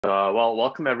Well,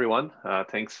 welcome everyone.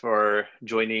 Thanks for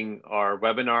joining our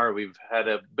webinar. We've had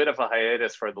a bit of a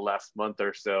hiatus for the last month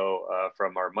or so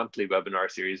from our monthly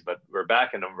webinar series, but we're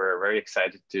back and we're very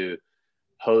excited to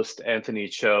host Anthony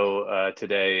Choe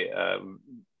today.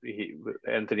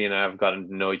 Anthony and I have gotten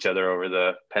to know each other over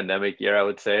the pandemic year, I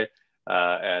would say.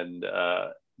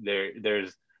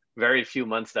 There's very few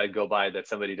months that go by that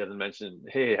somebody doesn't mention,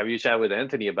 hey, have you chatted with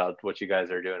Anthony about what you guys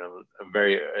are doing?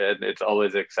 It's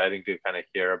always exciting to kind of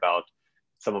hear about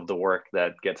some of the work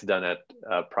that gets done at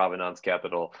Provenance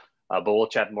Capital, but we'll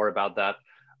chat more about that.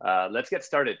 Let's get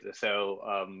started.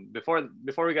 So before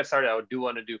we get started, I do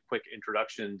want to do quick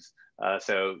introductions.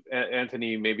 So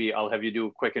Anthony, maybe I'll have you do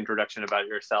a quick introduction about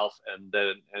yourself and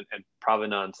then and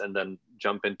Provenance, and then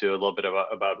jump into a little bit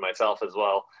about myself as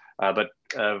well. But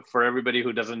for everybody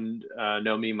who doesn't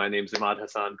know me, my name is Emad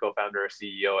Hasan, co-founder and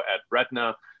CEO at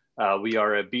Retina. We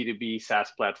are a B2B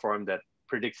SaaS platform that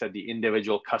predicts at the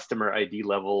individual customer ID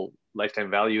level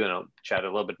lifetime value, and I'll chat a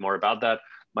little bit more about that.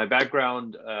 My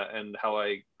background and how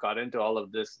I got into all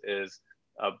of this is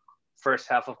first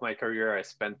half of my career, I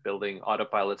spent building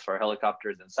autopilots for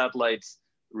helicopters and satellites.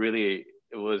 Really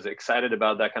was excited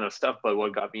about that kind of stuff, but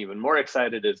what got me even more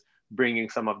excited is bringing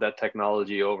some of that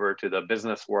technology over to the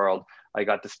business world. I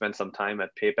got to spend some time at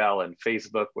PayPal and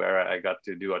Facebook, where I got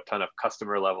to do a ton of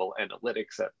customer level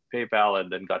analytics at PayPal, and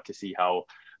then got to see how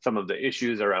some of the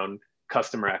issues around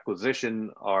customer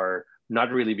acquisition are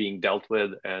not really being dealt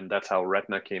with, and that's how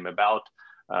Retina came about.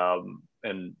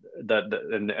 And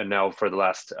now for the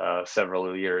last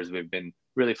several years, we've been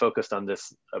really focused on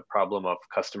this problem of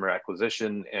customer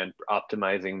acquisition and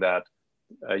optimizing that.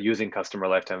 Using customer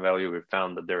lifetime value, we've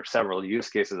found that there are several use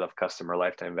cases of customer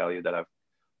lifetime value that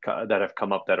have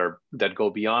come up that go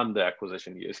beyond the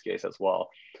acquisition use case as well,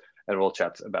 and we'll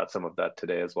chat about some of that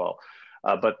today as well.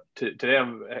 But today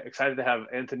I'm excited to have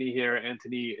Anthony here.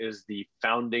 Anthony is the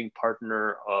founding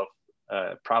partner of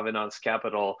Provenance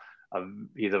Capital.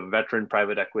 He's a veteran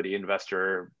private equity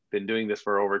investor, been doing this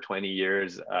for over 20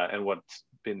 years. And what's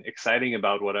been exciting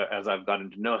about as I've gotten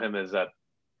to know him is that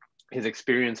his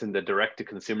experience in the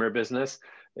direct-to-consumer business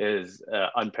is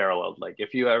unparalleled. Like,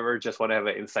 if you ever just want to have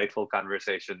an insightful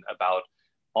conversation about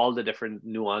all the different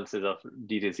nuances of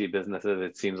D2C businesses,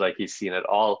 it seems like he's seen it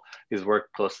all. He's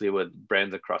worked closely with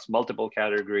brands across multiple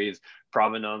categories.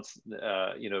 Provenance,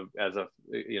 as of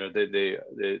they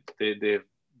have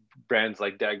brands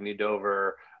like Dagny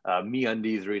Dover,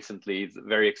 MeUndies recently. He's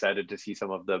very excited to see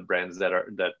some of the brands that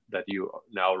you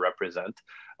now represent.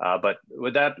 But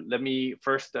with that, let me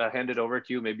first hand it over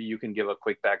to you. Maybe you can give a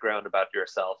quick background about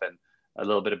yourself and a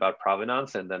little bit about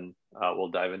Provenance, and then we'll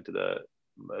dive into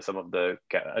some of the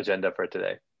agenda for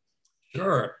today.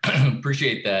 Sure,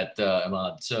 appreciate that,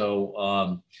 Emad.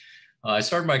 So I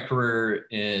started my career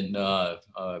in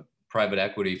private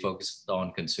equity focused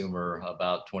on consumer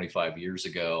about 25 years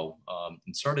ago,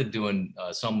 and started doing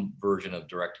some version of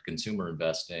direct-to-consumer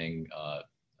investing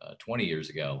 20 years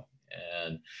ago,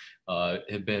 and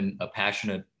have been a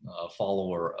passionate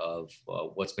follower of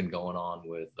what's been going on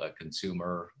with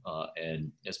consumer and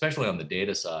especially on the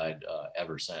data side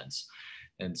ever since.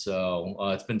 And so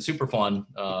it's been super fun.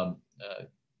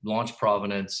 Launched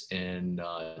Provenance in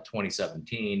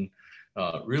 2017,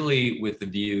 really with the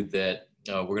view that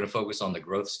we're going to focus on the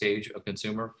growth stage of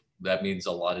consumer. That means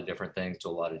a lot of different things to a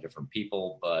lot of different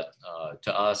people, but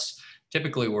to us,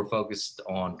 typically we're focused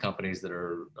on companies that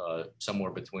are somewhere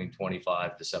between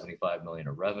 25 to 75 million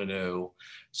of revenue,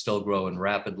 still growing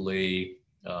rapidly,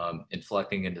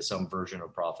 inflecting into some version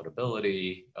of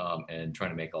profitability, and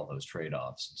trying to make all those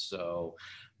trade-offs. So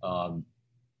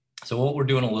what we're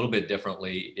doing a little bit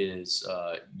differently is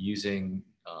using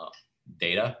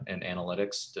data and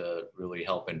analytics to really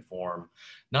help inform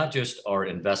not just our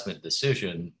investment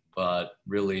decision, but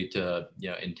really to,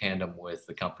 in tandem with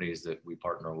the companies that we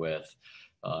partner with,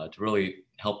 to really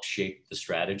help shape the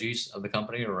strategies of the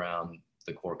company around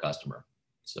the core customer.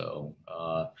 So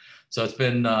it's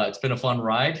been a fun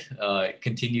ride. It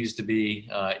continues to be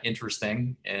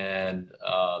interesting, and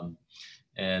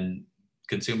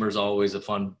consumer is always a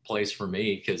fun place for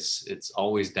me because it's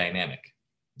always dynamic.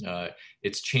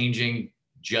 It's changing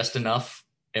just enough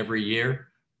every year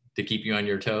to keep you on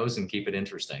your toes and keep it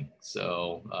interesting.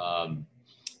 So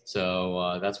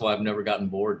that's why I've never gotten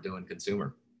bored doing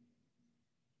consumer.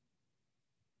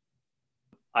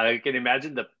 I can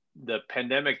imagine the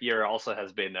pandemic year also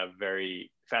has been a very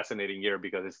fascinating year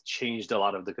because it's changed a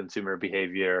lot of the consumer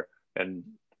behavior, and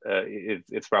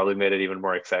it's probably made it even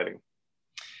more exciting.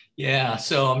 Yeah,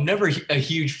 so I'm never a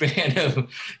huge fan of,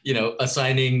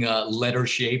 assigning letter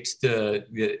shapes to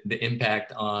the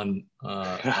impact on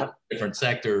different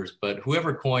sectors. But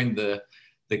whoever coined the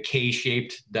the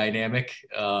K-shaped dynamic.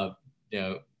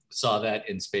 Saw that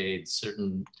in spades.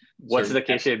 What's the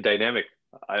K-shaped dynamic?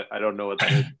 I don't know what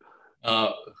that is.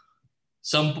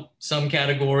 Some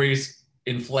categories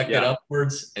inflected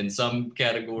upwards and some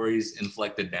categories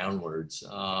inflected downwards.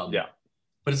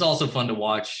 But it's also fun to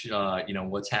watch,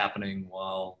 what's happening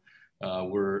while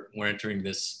we're entering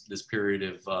this period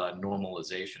of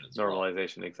normalization.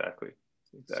 Normalization, exactly.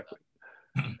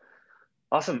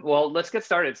 Awesome. Well, let's get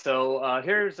started. So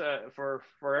here's for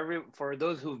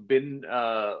those who've been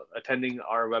attending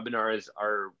our webinars,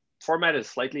 our format is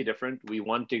slightly different. We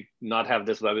want to not have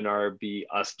this webinar be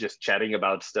us just chatting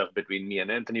about stuff between me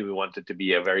and Anthony. We want it to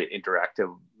be a very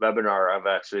interactive webinar. I've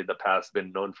actually in the past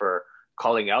been known for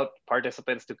calling out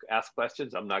participants to ask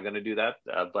questions. I'm not going to do that,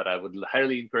 but I would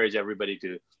highly encourage everybody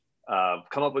to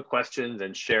come up with questions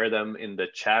and share them in the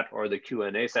chat or the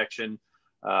Q&A section.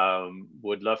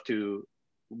 Would love to,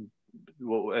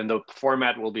 and the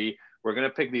format will be, we're going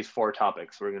to pick these 4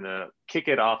 topics. We're going to kick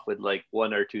it off with like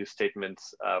 1 or 2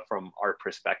 statements from our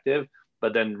perspective,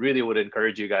 but then really would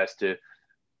encourage you guys to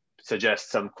suggest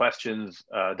some questions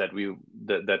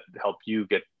that help you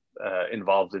get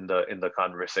involved in the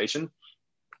conversation.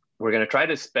 We're going to try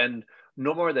to spend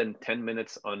no more than 10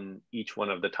 minutes on each one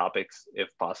of the topics if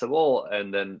possible.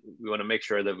 And then we want to make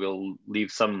sure that we'll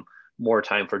leave some more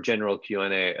time for general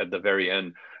Q&A at the very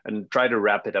end and try to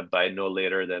wrap it up by no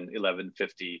later than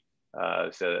 11:50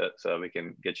 so we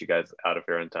can get you guys out of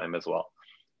here in time as well.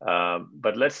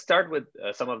 But let's start with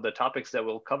some of the topics that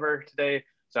we'll cover today.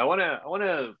 So I want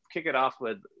to kick it off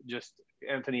with just,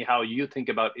 Anthony, how you think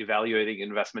about evaluating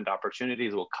investment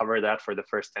opportunities. We'll cover that for the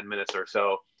first 10 minutes or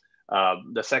so.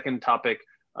 The second topic,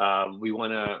 we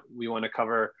want to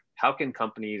cover how can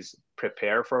companies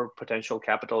prepare for potential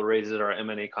capital raises or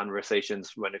M&A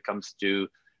conversations when it comes to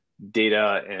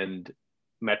data and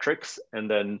metrics. And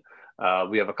then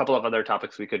we have a couple of other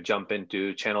topics we could jump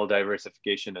into: channel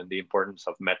diversification and the importance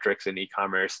of metrics in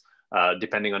e-commerce.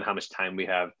 Depending on how much time we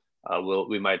have,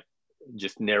 we might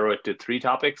just narrow it to 3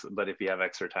 topics, but if you have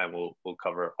extra time, we'll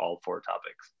cover all 4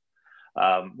 topics.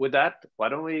 With that, why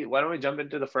don't we jump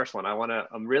into the first one?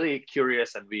 I'm really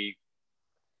curious, and we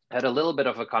had a little bit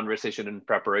of a conversation in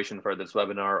preparation for this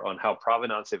webinar on how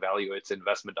Provenance evaluates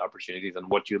investment opportunities and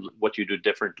what you do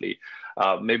differently.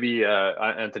 Maybe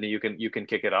Anthony, you can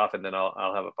kick it off, and then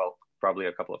I'll have probably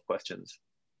a couple of questions.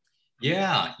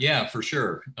 Yeah, for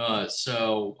sure.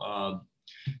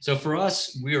 So for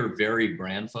us, we are very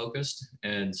brand focused.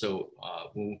 And so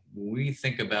when we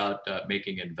think about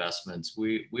making investments,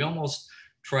 we almost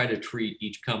try to treat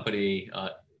each company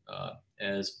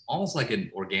as almost like an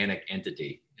organic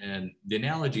entity. And the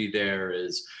analogy there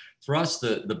is, for us,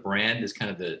 the brand is kind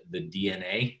of the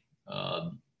DNA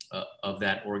of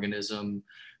that organism.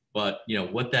 But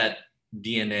what that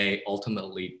DNA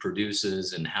ultimately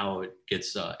produces and how it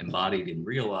gets embodied and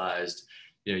realized,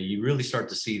 you really start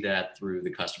to see that through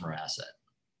the customer asset.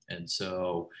 And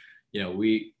so,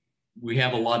 we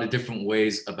have a lot of different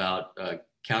ways about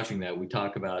couching that. We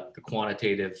talk about the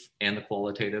quantitative and the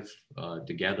qualitative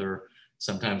together.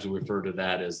 Sometimes we refer to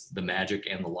that as the magic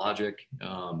and the logic.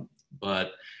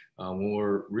 But when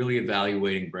we're really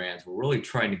evaluating brands, we're really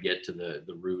trying to get to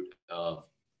the root of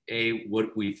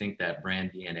what we think that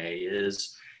brand DNA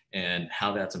is and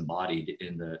how that's embodied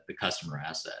in the customer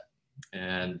asset.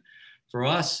 And for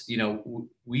us,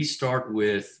 we start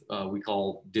with we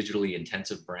call digitally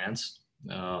intensive brands.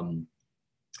 And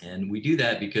we do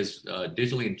that because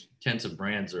digitally intensive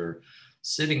brands are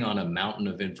sitting on a mountain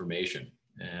of information.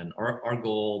 And our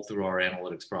goal through our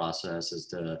analytics process is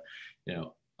to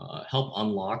help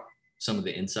unlock some of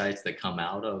the insights that come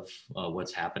out of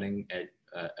what's happening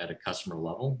at a customer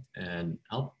level and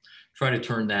help try to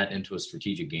turn that into a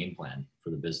strategic game plan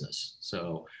for the business.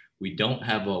 So we don't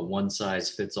have a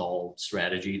one-size-fits-all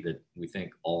strategy that we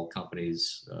think all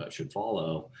companies should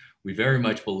follow. We very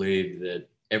much believe that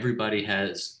everybody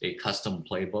has a custom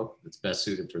playbook that's best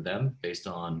suited for them based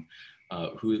on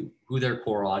who their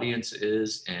core audience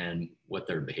is and what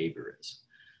their behavior is.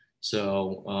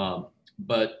 So,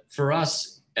 but for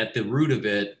us, at the root of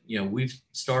it, we've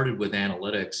started with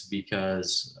analytics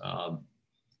because,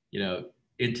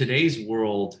 in today's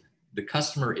world, the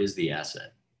customer is the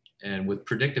asset. And with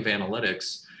predictive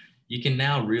analytics, you can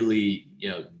now really,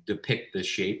 depict the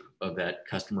shape of that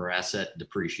customer asset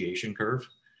depreciation curve.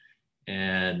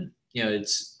 And,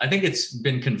 I think it's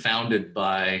been confounded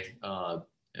by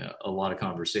a lot of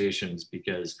conversations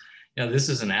because, this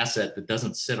is an asset that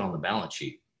doesn't sit on the balance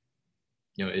sheet.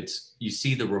 You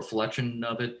see the reflection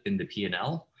of it in the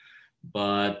P&L,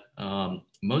 but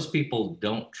most people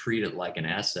don't treat it like an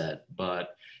asset.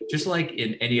 But just like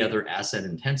in any other asset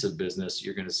intensive business,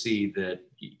 you're going to see that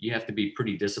you have to be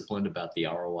pretty disciplined about the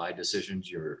ROI decisions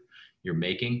you're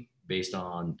making based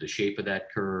on the shape of that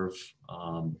curve,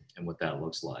 and what that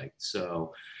looks like.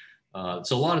 So a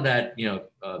lot of that,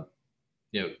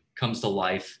 comes to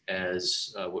life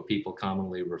as what people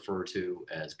commonly refer to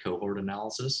as cohort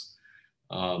analysis.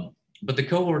 But the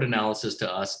cohort analysis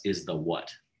to us is the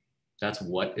what. That's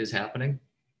what is happening.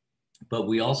 But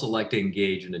we also like to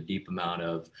engage in a deep amount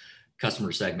of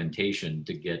customer segmentation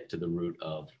to get to the root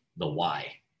of the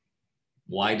why.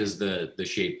 Why does the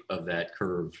shape of that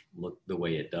curve look the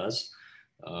way it does?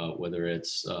 Whether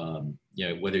it's,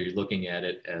 whether you're looking at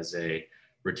it as a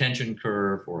retention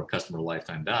curve or a customer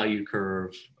lifetime value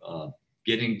curve,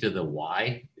 getting to the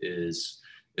why is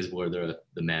where the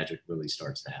magic really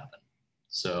starts to happen.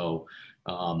 So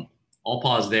I'll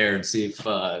pause there and see if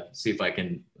I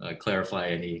can clarify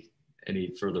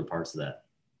any further parts of that.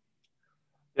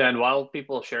 Yeah, and while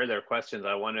people share their questions,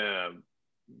 I want to,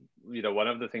 one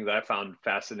of the things I found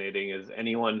fascinating is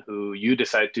anyone who you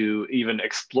decide to even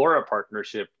explore a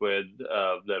partnership with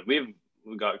that we've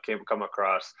come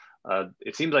across.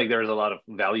 It seems like there's a lot of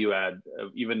value add,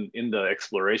 even in the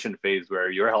exploration phase, where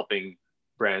you're helping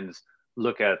brands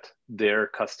look at their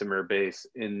customer base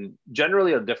in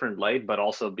generally a different light, but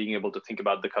also being able to think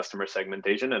about the customer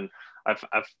segmentation. And I've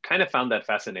kind of found that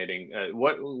fascinating.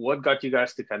 What got you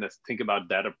guys to kind of think about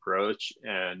that approach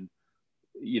and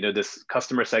this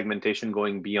customer segmentation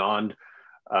going beyond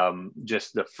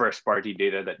just the first party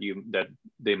data that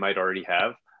they might already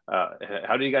have?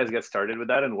 How do you guys get started with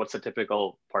that, and what's a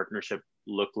typical partnership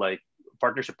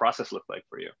process look like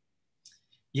for you?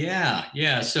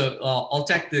 Yeah. So I'll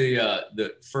take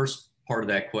the first part of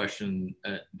that question,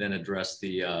 then address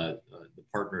the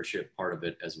partnership part of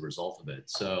it as a result of it.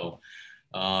 So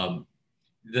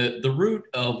the root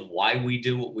of why we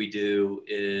do what we do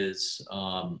is,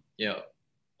 a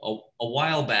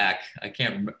while back, I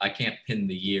can't pin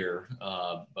the year,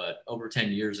 but over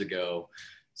 10 years ago,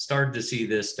 started to see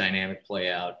this dynamic play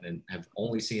out, and have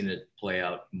only seen it play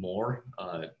out more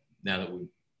now that we've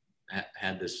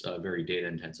had this very data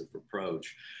intensive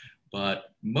approach.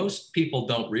 But most people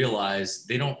don't realize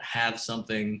they don't have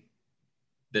something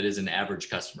that is an average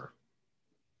customer.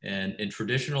 And in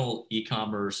traditional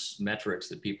e-commerce metrics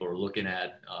that people are looking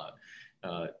at,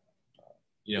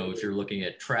 if you're looking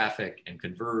at traffic and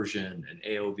conversion and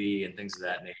AOV and things of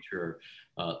that nature,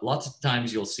 lots of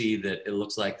times you'll see that it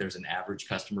looks like there's an average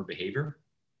customer behavior.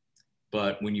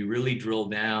 But when you really drill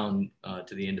down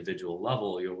to the individual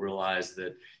level, you'll realize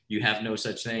that you have no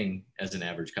such thing as an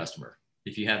average customer.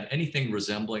 If you have anything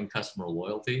resembling customer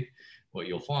loyalty, what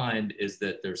you'll find is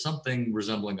that there's something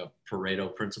resembling a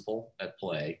Pareto principle at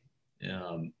play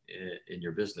in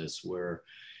your business, where,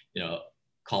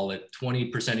 call it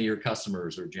 20% of your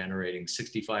customers are generating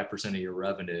 65% of your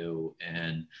revenue,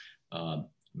 and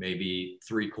maybe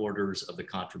 3/4 of the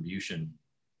contribution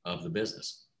of the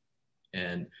business.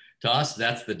 And to us,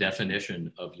 that's the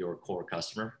definition of your core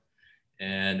customer.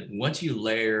 And once you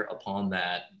layer upon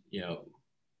that,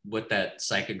 what that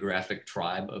psychographic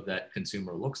tribe of that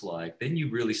consumer looks like, then you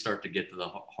really start to get to the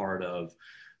heart of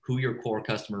who your core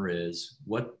customer is,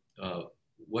 what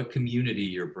community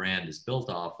your brand is built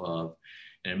off of.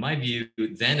 And in my view,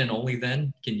 then and only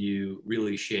then can you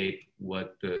really shape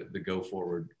what the go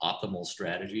forward optimal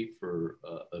strategy for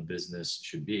a business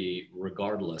should be,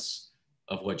 regardless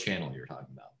of what channel you're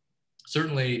talking about.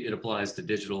 Certainly it applies to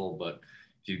digital, but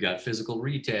if you've got physical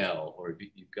retail, or if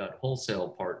you've got wholesale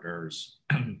partners,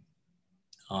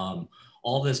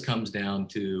 all this comes down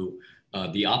to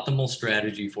the optimal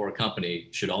strategy for a company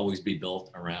should always be built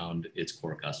around its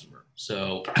core customer.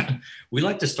 So we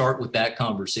like to start with that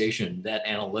conversation, that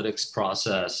analytics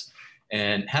process,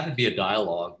 and have it be a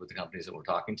dialogue with the companies that we're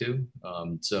talking to.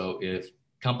 So if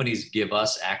companies give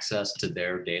us access to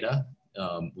their data,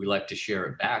 we like to share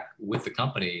it back with the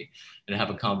company and have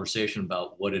a conversation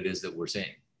about what it is that we're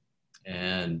seeing.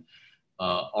 And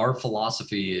our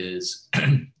philosophy is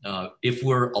if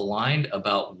we're aligned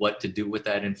about what to do with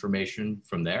that information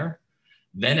from there,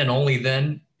 then and only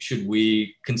then should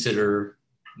we consider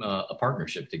a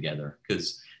partnership together.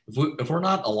 Because if we're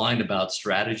not aligned about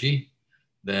strategy,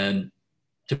 then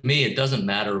to me, it doesn't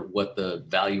matter what the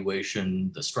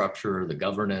valuation, the structure, the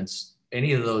governance,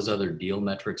 any of those other deal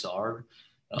metrics are.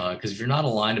 Because if you're not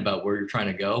aligned about where you're trying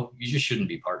to go, you just shouldn't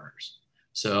be partners.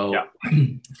 So yeah.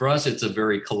 For us, it's a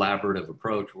very collaborative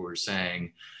approach where we're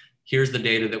saying, here's the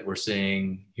data that we're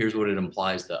seeing, here's what it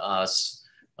implies to us,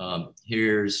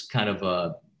 here's kind of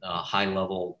a high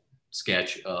level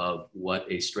sketch of what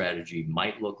a strategy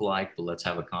might look like, but let's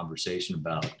have a conversation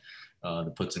about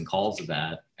the puts and calls of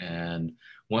that. And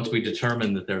once we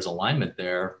determine that there's alignment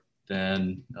there,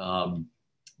 then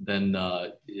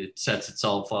it sets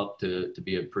itself up to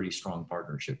be a pretty strong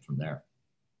partnership from there.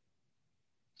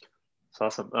 That's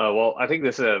awesome. Well, I think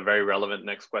this is a very relevant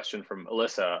next question from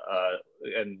Alyssa,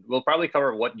 and we'll probably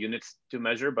cover what units to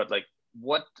measure, but like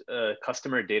what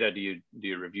customer data do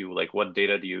you review? Like what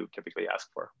data do you typically ask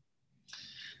for?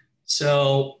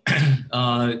 So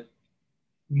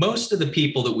most of the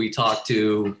people that we talk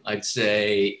to, I'd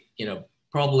say,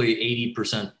 probably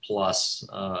 80% plus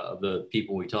of the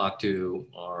people we talk to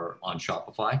are on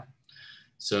Shopify.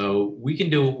 So we can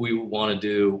do what we want to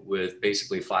do with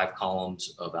basically 5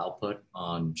 columns of output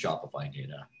on Shopify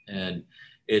data. And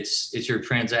it's your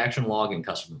transaction log and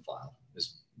customer file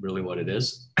is really what it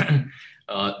is.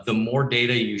 The more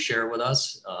data you share with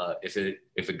us, if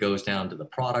it goes down to the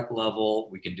product level,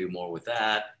 we can do more with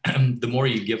that. The more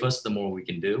you give us, the more we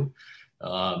can do.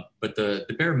 But the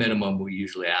bare minimum we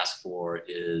usually ask for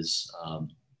is,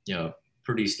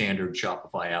 pretty standard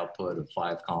Shopify output of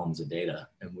 5 columns of data,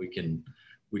 and we can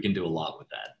do a lot with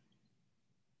that.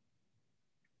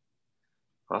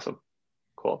 Awesome,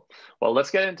 cool. Well,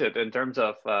 let's get into it in terms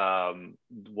of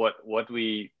what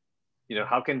we,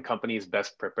 how can companies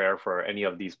best prepare for any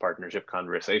of these partnership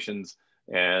conversations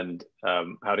and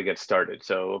how to get started.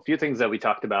 So a few things that we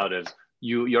talked about is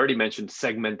you already mentioned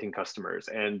segmenting customers,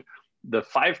 and the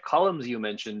 5 columns you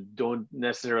mentioned don't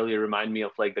necessarily remind me of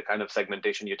like the kind of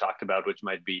segmentation you talked about, which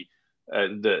might be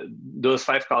those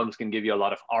 5 columns can give you a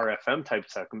lot of RFM type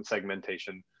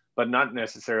segmentation, but not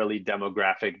necessarily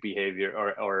demographic behavior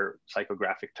or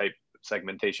psychographic type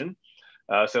segmentation.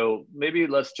 So maybe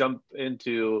let's jump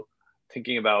into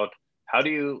thinking about how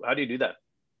do you do that?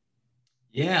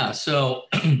 Yeah, so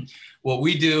what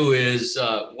we do is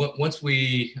once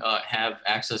we have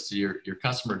access to your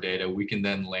customer data, we can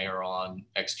then layer on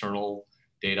external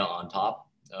data on top,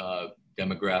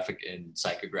 demographic and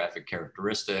psychographic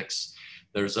characteristics.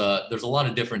 There's a lot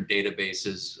of different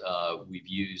databases we've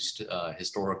used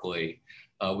historically.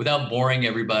 Without boring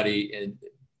everybody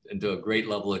into a great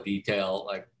level of detail,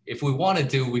 like if we wanted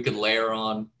to, we could layer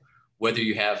on whether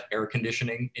you have air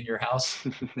conditioning in your house,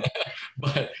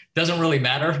 but it doesn't really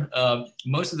matter.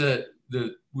 Most of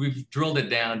we've drilled it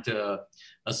down to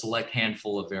a select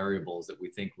handful of variables that we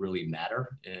think really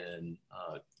matter in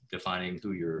defining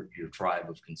who your tribe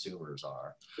of consumers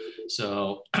are.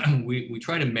 So we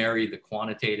try to marry the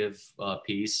quantitative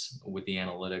piece with the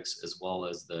analytics as well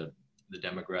as the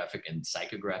demographic and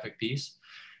psychographic piece.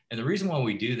 And the reason why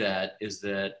we do that is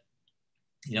that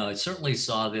I certainly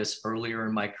saw this earlier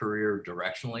in my career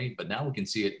directionally, but now we can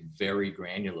see it very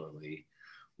granularly,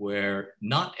 where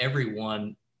not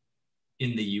everyone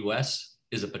in the US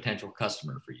is a potential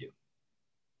customer for you.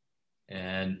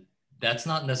 And that's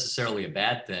not necessarily a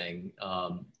bad thing.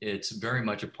 It's very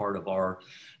much a part of our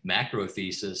macro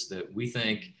thesis that we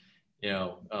think,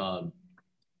 the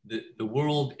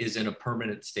world is in a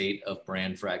permanent state of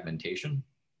brand fragmentation,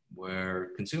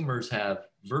 where consumers have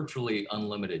virtually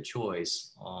unlimited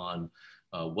choice on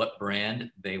what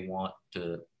brand they want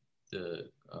to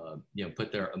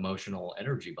put their emotional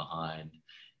energy behind.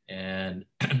 And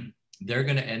they're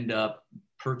going to end up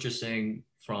purchasing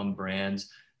from brands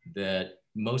that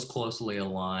most closely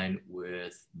align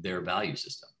with their value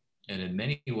system. And in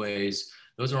many ways,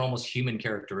 those are almost human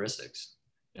characteristics.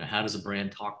 How does a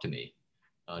brand talk to me?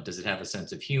 Does it have a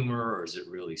sense of humor, or is it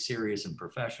really serious and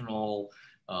professional?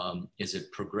 Is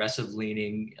it progressive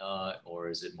leaning, or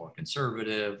is it more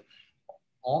conservative?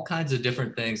 All kinds of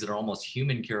different things that are almost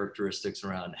human characteristics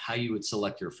around how you would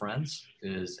select your friends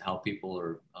is how people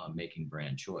are making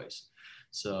brand choice.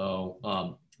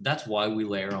 So that's why we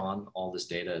layer on all this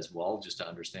data as well, just to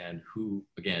understand who,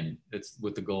 again, it's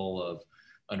with the goal of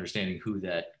understanding who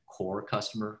that core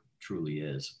customer truly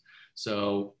is.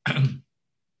 So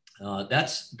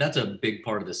that's a big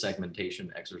part of the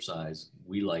segmentation exercise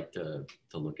we like to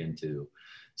look into.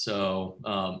 So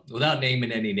without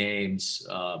naming any names,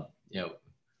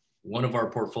 one of our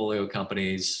portfolio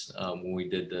companies, when we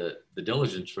did the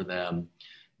diligence for them,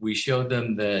 we showed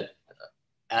them that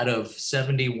out of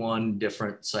 71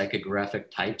 different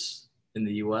psychographic types in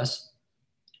the US,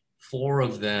 4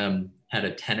 of them had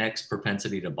a 10x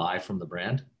propensity to buy from the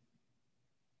brand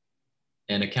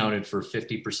and accounted for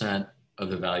 50% of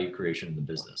the value creation in the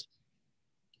business.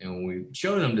 And when we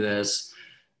showed them this,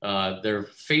 their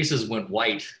faces went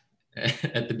white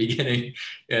at the beginning.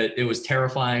 It was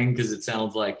terrifying because it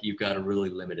sounds like you've got a really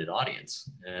limited audience.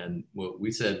 And what we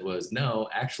said was, no,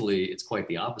 actually, it's quite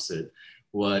the opposite.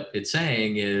 What it's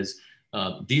saying is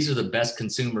these are the best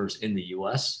consumers in the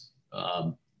US.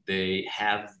 They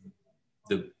have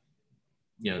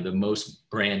the most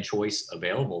brand choice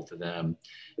available to them,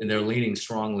 and they're leaning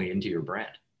strongly into your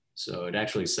brand. So it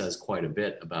actually says quite a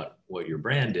bit about what your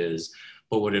brand is.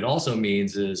 But what it also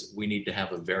means is we need to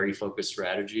have a very focused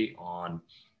strategy on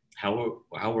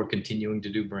how we're continuing to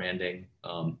do branding,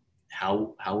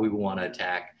 how we want to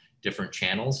attack different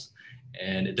channels.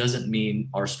 And it doesn't mean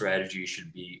our strategy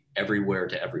should be everywhere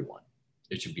to everyone.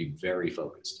 It should be very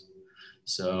focused.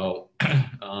 So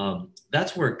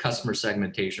that's where customer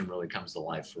segmentation really comes to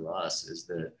life for us, is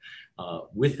that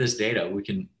with this data, we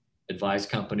can advise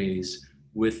companies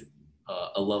with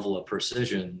a level of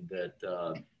precision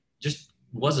that just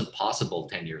wasn't possible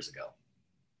 10 years ago.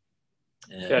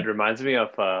 And yeah, it reminds me of,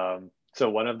 so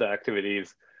one of the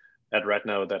activities at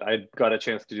Retina that I got a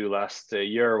chance to do last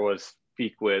year was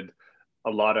speak with a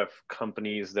lot of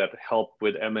companies that help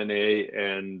with M&A,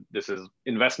 and this is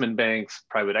investment banks,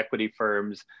 private equity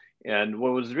firms. And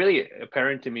what was really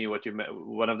apparent to me,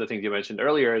 one of the things you mentioned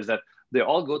earlier, is that they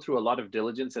all go through a lot of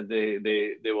diligence, and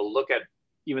they will look at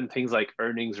even things like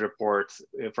earnings reports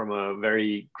from a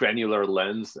very granular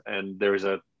lens. And there's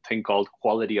a thing called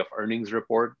quality of earnings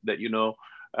report that,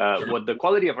 Sure. what the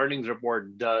quality of earnings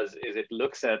report does is it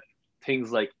looks at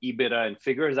things like EBITDA and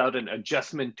figures out an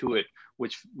adjustment to it,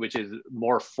 which is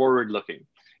more forward looking.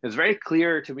 It's very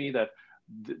clear to me that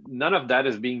none of that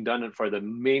is being done for the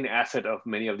main asset of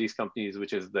many of these companies,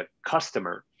 which is the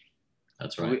customer.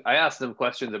 That's right. I asked them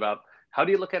questions about, how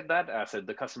do you look at that asset,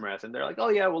 the customer asset? And they're like, oh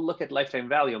yeah, we'll look at lifetime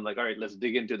value. I'm like, all right, let's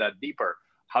dig into that deeper.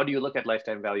 How do you look at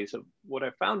lifetime value? So what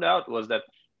I found out was that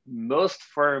most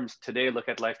firms today look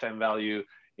at lifetime value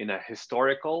in a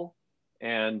historical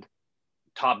and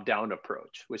top-down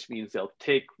approach, which means they'll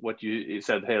take what you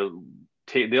said,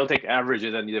 hey, they'll take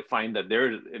averages, and you find that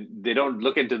they don't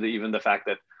look into even the fact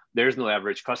that there's no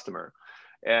average customer.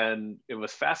 And it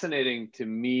was fascinating to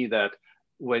me that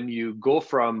when you go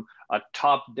from a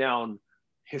top-down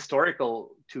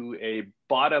historical to a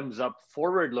bottoms-up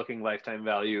forward-looking lifetime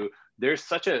value, there's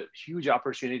such a huge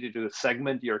opportunity to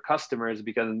segment your customers,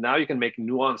 because now you can make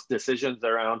nuanced decisions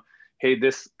around, hey,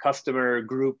 this customer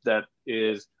group that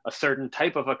is a certain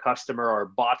type of a customer or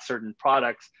bought certain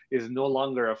products is no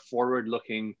longer a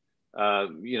forward-looking,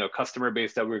 customer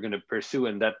base that we're going to pursue,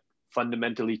 and that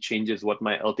fundamentally changes what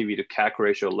my LTV to CAC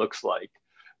ratio looks like.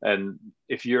 And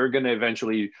if you're going to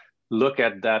eventually look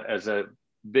at that as a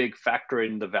big factor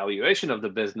in the valuation of the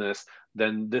business,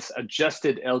 then this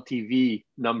adjusted LTV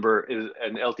number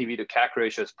and LTV to CAC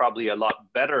ratio is probably a lot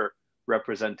better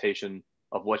representation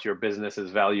of what your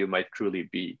business's value might truly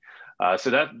be.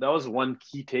 So that was one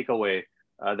key takeaway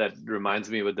that reminds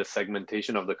me with the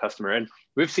segmentation of the customer. And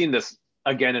we've seen this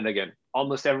again and again.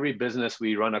 Almost every business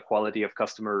we run a quality of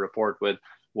customer report with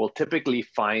will typically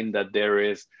find that there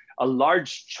is a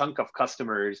large chunk of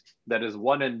customers that is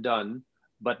one and done,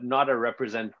 but not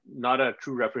a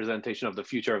true representation of the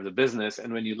future of the business.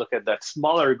 And when you look at that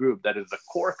smaller group that is the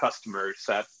core customer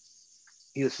set,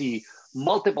 you see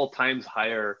multiple times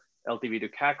higher LTV to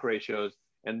CAC ratios.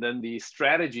 And then the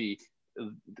strategy,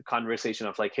 the conversation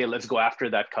of like, hey, let's go after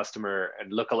that customer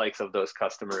and lookalikes of those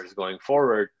customers going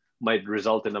forward might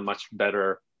result in a much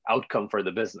better outcome for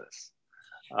the business,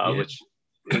 which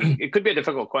it could be a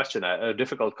difficult question, a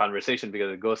difficult conversation,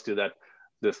 because it goes to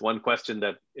this one question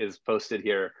that is posted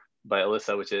here by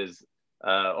Alyssa, which is,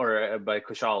 or by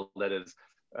Kushal, that is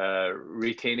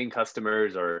retaining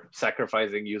customers or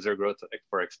sacrificing user growth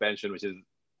for expansion, which is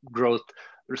growth,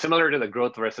 similar to the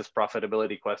growth versus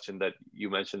profitability question that you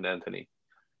mentioned, Anthony.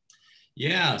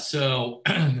 Yeah, so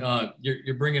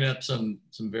you're bringing up some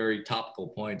very topical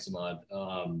points, Emad.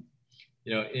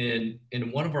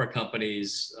 In one of our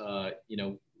companies,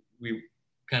 we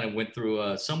kind of went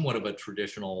through somewhat of a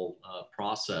traditional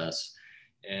process,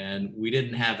 and we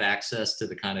didn't have access to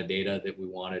the kind of data that we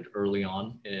wanted early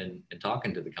on in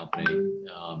talking to the company.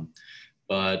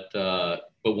 But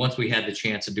once we had the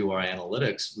chance to do our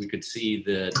analytics, we could see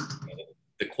that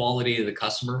the quality of the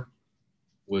customer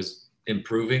was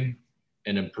improving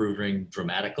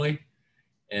dramatically.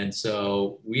 And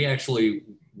so we actually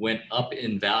went up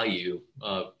in value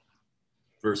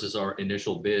versus our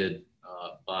initial bid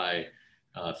by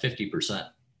 50%.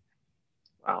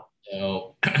 Wow.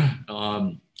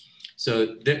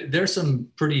 So there's some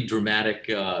pretty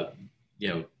dramatic,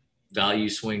 value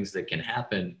swings that can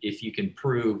happen if you can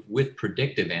prove with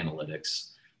predictive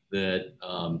analytics that,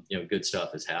 good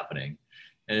stuff is happening.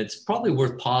 And it's probably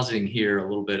worth pausing here a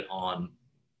little bit on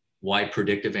why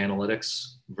predictive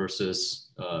analytics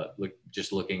versus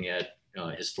just looking at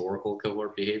historical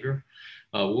cohort behavior.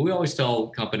 What we always tell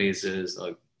companies is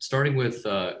starting with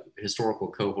historical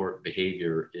cohort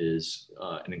behavior is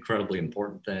an incredibly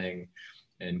important thing.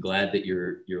 and glad that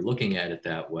you're looking at it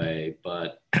that way.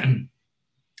 But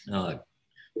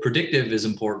predictive is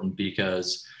important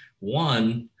because,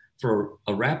 one, for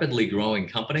a rapidly growing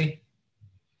company,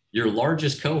 your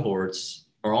largest cohorts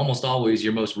are almost always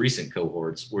your most recent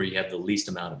cohorts where you have the least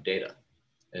amount of data.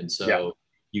 And so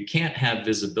you can't have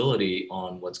visibility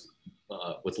on what's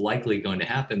likely going to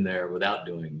happen there without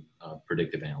doing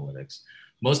predictive analytics.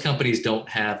 Most companies don't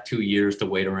have 2 years to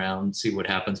wait around, see what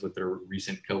happens with their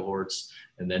recent cohorts,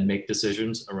 and then make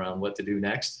decisions around what to do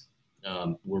next.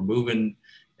 We're moving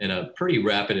in a pretty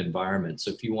rapid environment. So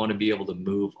if you want to be able to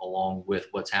move along with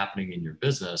what's happening in your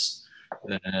business,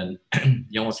 then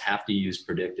you almost have to use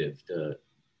predictive to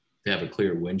have a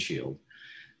clear windshield.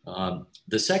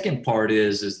 The second part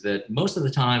is that most of the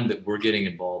time that we're getting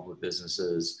involved with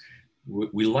businesses,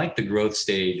 we like the growth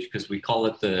stage because we call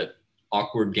it the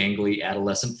awkward, gangly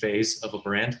adolescent phase of a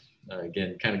brand.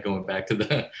 Again, kind of going back to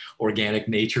the organic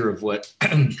nature of what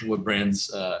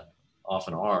brands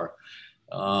often are.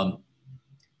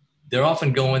 They're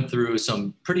often going through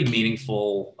some pretty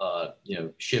meaningful,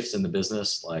 shifts in the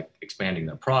business, like expanding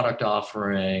their product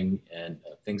offering and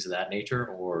things of that nature,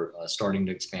 or starting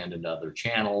to expand into other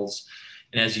channels.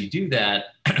 And as you do that,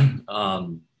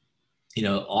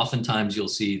 oftentimes you'll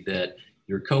see that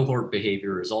your cohort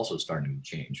behavior is also starting to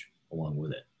change along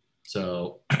with it.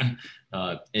 So,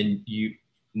 and you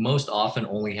most often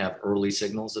only have early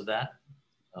signals of that,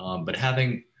 but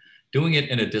doing it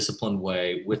in a disciplined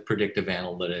way with predictive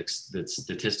analytics that's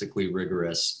statistically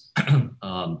rigorous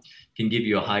can give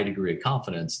you a high degree of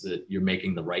confidence that you're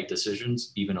making the right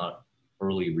decisions, even on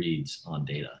early reads on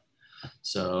data.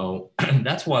 So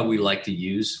that's why we like to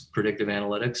use predictive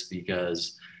analytics,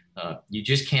 because you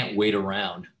just can't wait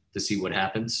around to see what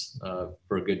happens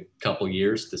for a good couple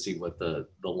years to see what the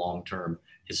long-term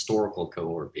historical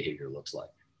cohort behavior looks like.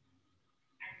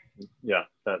 Yeah,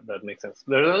 that makes sense.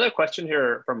 There's another question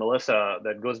here from Melissa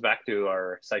that goes back to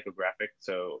our psychographic.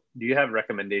 So do you have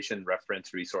recommendation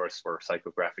reference resource for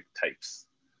psychographic types?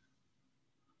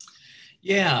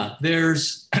 Yeah,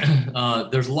 there's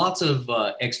lots of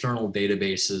external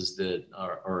databases that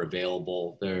are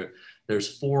available.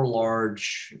 There's 4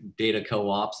 large data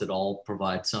co-ops that all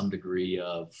provide some degree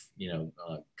of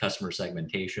customer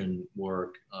segmentation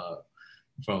work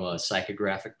from a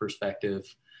psychographic perspective.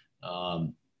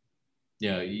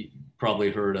 You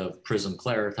probably heard of Prism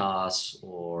Claritas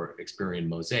or Experian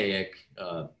Mosaic.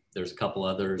 There's a couple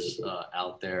others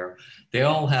out there. They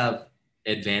all have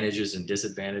advantages and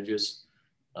disadvantages.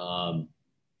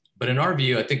 But in our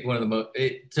view, I think one of the most,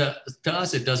 to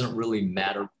us, it doesn't really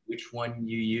matter which one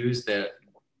you use. That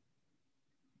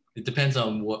it depends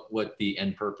on what the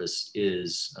end purpose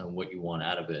is and what you want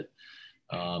out of it.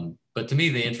 But to me,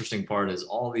 the interesting part is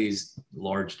all these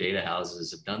large data houses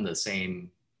have done the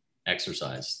same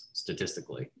exercise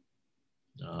statistically.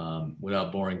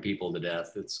 Without boring people to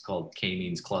death, it's called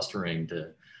k-means clustering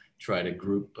to try to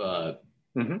group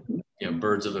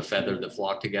birds of a feather that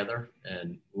flock together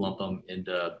and lump them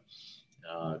into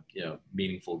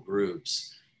meaningful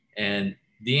groups. And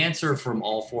the answer from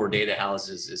all 4 data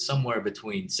houses is somewhere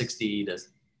between 60 to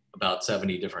about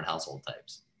 70 different household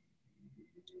types.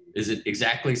 Is it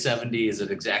exactly 70? Is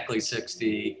it exactly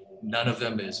 60? None of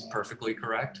them is perfectly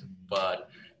correct, but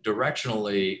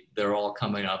directionally, they're all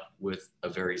coming up with a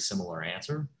very similar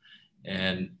answer.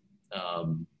 And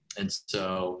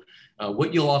so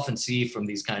what you'll often see from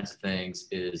these kinds of things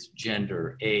is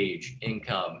gender, age,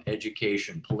 income,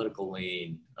 education, political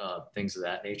lean, things of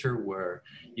that nature, where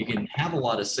you can have a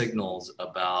lot of signals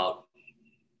about,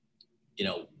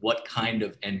 what kind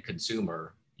of end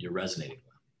consumer you're resonating with.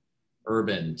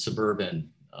 Urban, suburban,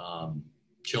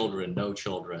 children, no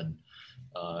children.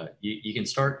 You can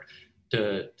start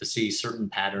to see certain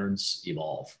patterns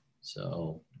evolve.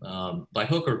 So by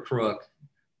hook or crook,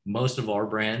 most of our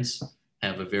brands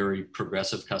have a very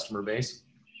progressive customer base.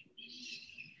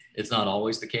 It's not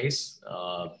always the case,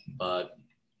 but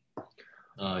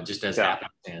just as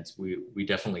happenstance, we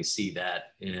definitely see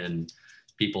that in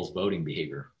people's voting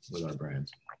behavior with our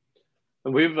brands.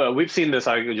 We've seen this.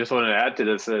 I just want to add to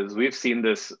this is we've seen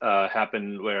this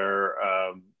happen where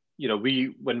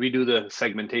when we do the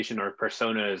segmentation or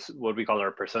personas, what we call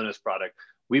our personas product,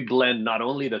 we blend not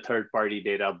only the third-party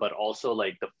data but also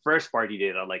like the first-party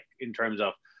data, like in terms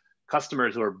of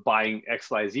customers who are buying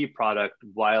XYZ product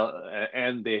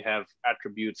and they have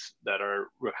attributes that are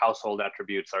household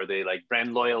attributes. Are they like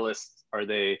brand loyalists? Are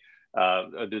they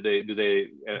do they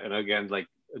and again, like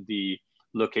the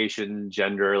location,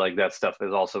 gender, like that stuff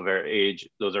is also very age.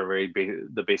 Those are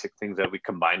the basic things that we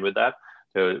combine with that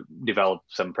to develop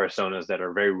some personas that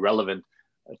are very relevant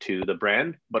to the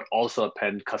brand, but also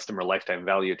append customer lifetime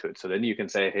value to it. So then you can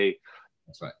say, hey,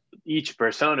 That's right. each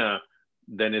persona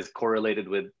then is correlated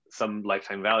with some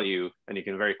lifetime value, and you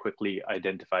can very quickly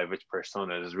identify which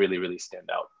personas really, really stand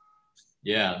out.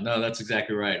 Yeah, no, that's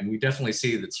exactly right. And we definitely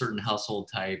see that certain household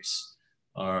types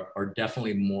are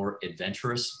definitely more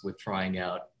adventurous with trying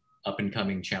out up and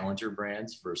coming challenger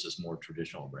brands versus more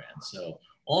traditional brands. So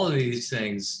all of these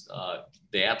things,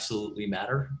 they absolutely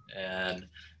matter. And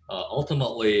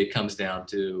ultimately it comes down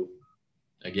to,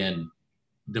 again,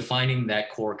 defining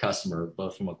that core customer,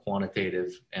 both from a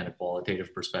quantitative and a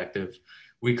qualitative perspective.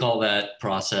 We call that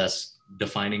process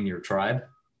defining your tribe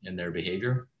and their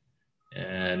behavior.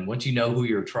 And once you know who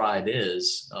your tribe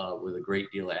is with a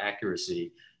great deal of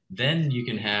accuracy, then you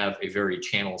can have a very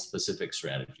channel specific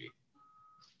strategy.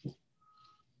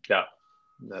 Yeah,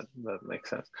 that makes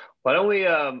sense. Why don't we,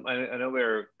 I know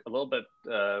we're a little bit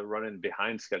running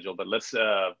behind schedule, but let's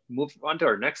move on to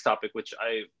our next topic, which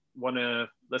I want to,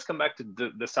 let's come back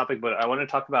to this topic, but I want to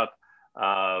talk about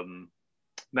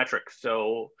metrics.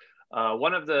 So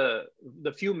one of the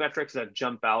few metrics that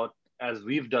jump out as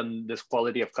we've done this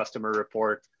quality of customer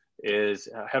report is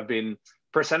have been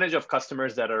percentage of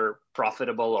customers that are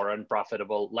profitable or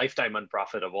unprofitable, lifetime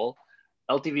unprofitable,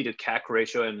 LTV to CAC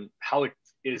ratio, and how it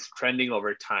is trending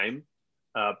over time,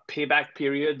 payback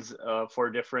periods for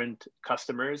different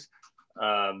customers,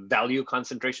 value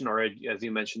concentration, or as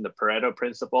you mentioned, the Pareto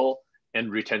principle, and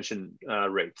retention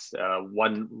rates,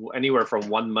 anywhere from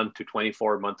 1 month to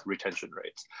 24-month retention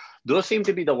rates. Those seem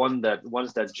to be the ones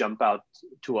that jump out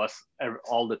to us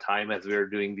all the time as we're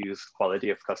doing these quality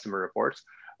of customer reports.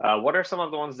 What are some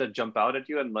of the ones that jump out at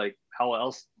you, and like how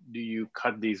else do you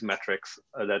cut these metrics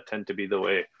that tend to be the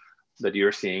way that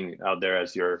you're seeing out there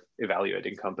as you're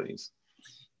evaluating companies?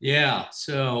 Yeah,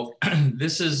 so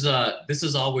this is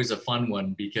always a fun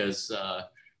one because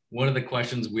one of the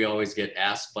questions we always get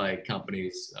asked by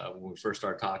companies when we first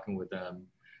start talking with them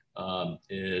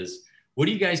is, what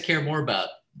do you guys care more about,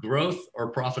 growth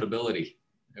or profitability?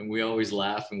 And we always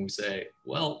laugh and we say,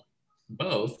 well,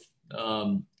 both.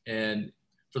 And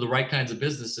for the right kinds of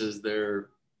businesses, they're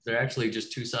actually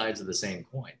just two sides of the same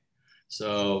coin.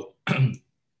 So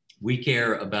we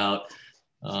care about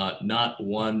not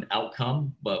one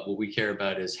outcome, but what we care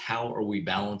about is how are we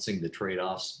balancing the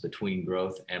trade-offs between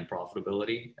growth and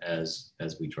profitability as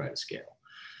we try to scale.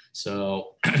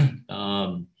 So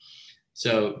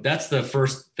so that's the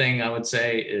first thing I would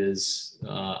say is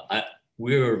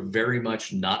we are very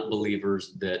much not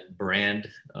believers that brand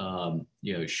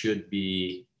should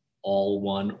be all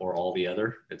one or all the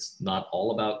other. It's not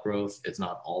all about growth. It's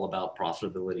not all about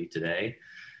profitability today,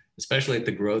 especially at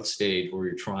the growth stage where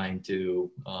you're trying to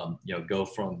go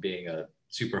from being a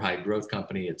super high growth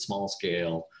company at small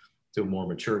scale to a more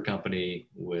mature company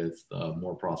with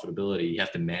more profitability. You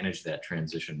have to manage that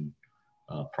transition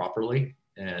properly.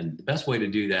 And the best way to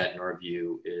do that, in our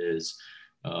view, is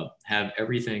have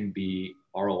everything be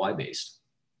ROI based.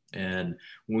 And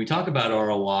when we talk about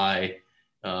ROI,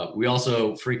 we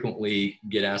also frequently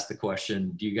get asked the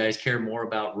question, do you guys care more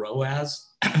about ROAS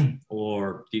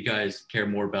or do you guys care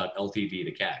more about LTV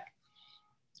to CAC?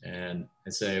 And I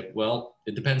say, well,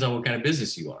 it depends on what kind of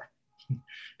business you are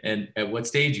and at what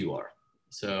stage you are.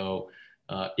 So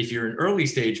if you're an early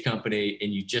stage company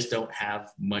and you just don't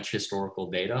have much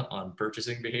historical data on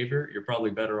purchasing behavior, you're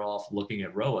probably better off looking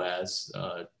at ROAS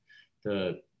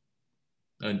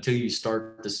until you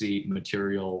start to see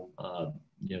material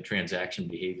transaction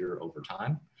behavior over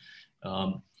time.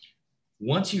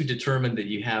 Once you determine that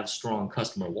you have strong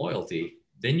customer loyalty,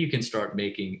 then you can start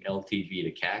making LTV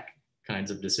to CAC kinds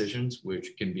of decisions,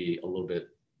 which can be a little bit,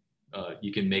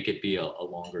 you can make it be a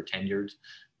longer tenured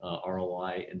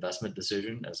ROI investment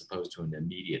decision as opposed to an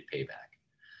immediate payback.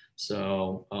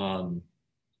 So,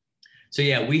 so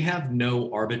yeah, we have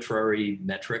no arbitrary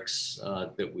metrics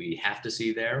that we have to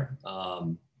see there.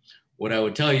 What I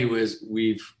would tell you is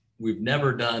we've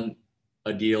never done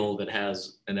a deal that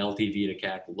has an LTV to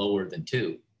CAC lower than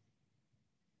 2.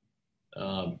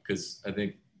 Because I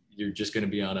think you're just going to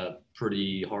be on a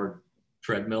pretty hard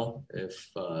treadmill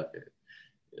if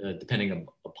depending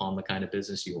upon the kind of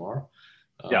business you are.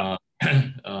 Yeah.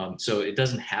 So it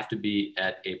doesn't have to be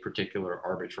at a particular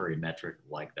arbitrary metric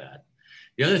like that.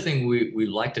 The other thing we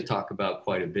like to talk about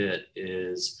quite a bit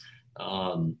is,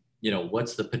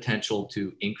 what's the potential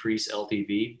to increase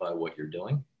LTV by what you're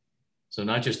doing? So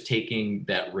not just taking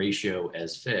that ratio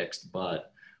as fixed,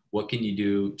 but what can you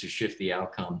do to shift the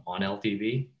outcome on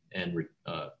LTV and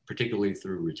particularly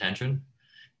through retention?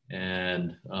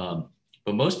 And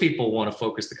but most people want to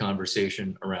focus the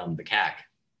conversation around the CAC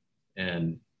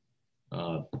and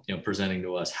presenting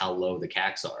to us how low the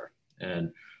CACs are.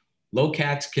 And low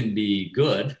CACs can be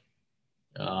good.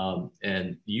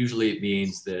 And usually it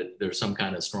means that there's some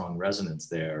kind of strong resonance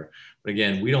there. But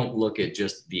again, we don't look at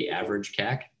just the average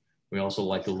CAC. We also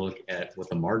like to look at what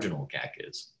the marginal CAC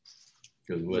is.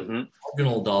 Because with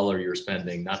marginal dollar you're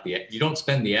spending, you don't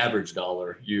spend the average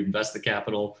dollar, you invest the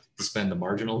capital to spend the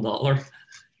marginal dollar.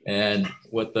 And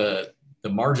what the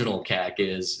marginal CAC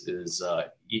is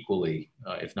equally,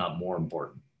 if not more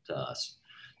important to us.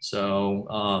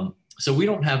 So, so we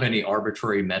don't have any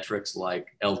arbitrary metrics like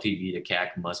LTV to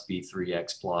CAC must be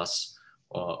 3x plus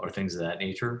or things of that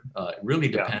nature. It really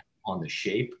depends on the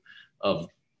shape of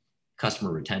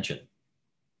customer retention.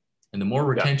 And the more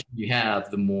retention you have,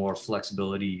 the more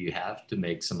flexibility you have to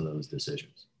make some of those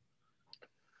decisions.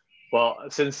 Well,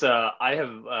 since I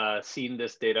have seen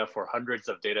this data for hundreds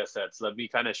of data sets, let me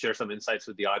kind of share some insights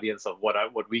with the audience of what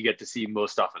we get to see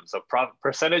most often. So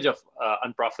percentage of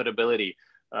unprofitability,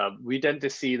 we tend to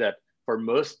see that for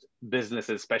most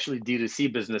businesses, especially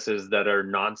D2C businesses that are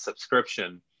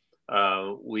non-subscription,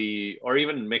 or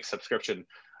even mixed subscription,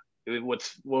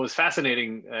 what was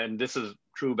fascinating, and this is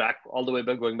true all the way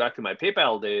back, going back to my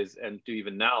PayPal days and to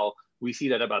even now, we see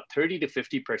that about 30 to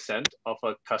 50% of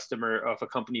a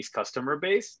company's customer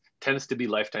base tends to be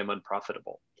lifetime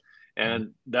unprofitable.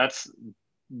 And that's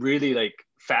really like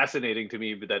fascinating to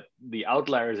me, that the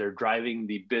outliers are driving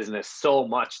the business so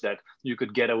much that you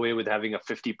could get away with having a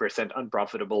 50%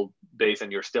 unprofitable base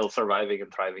and you're still surviving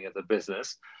and thriving as a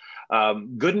business.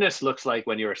 Goodness looks like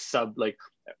when you're like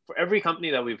for every company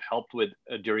that we've helped with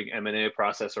during M&A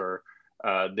process, or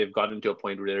they've gotten to a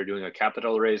point where they're doing a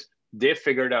capital raise, they've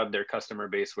figured out their customer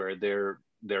base where their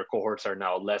cohorts are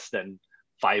now less than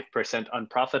 5%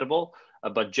 unprofitable,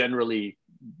 but generally,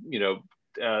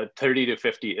 30 to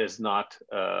 50 is not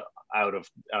out of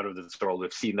this world.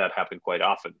 We've seen that happen quite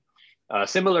often.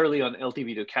 Similarly, on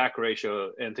LTV to CAC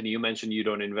ratio, Anthony, you mentioned you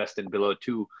don't invest in below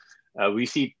 2. We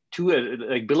see 2,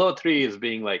 like below 3 is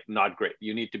being like not great.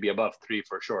 You need to be above 3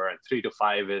 for sure, and 3 to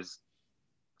 5 is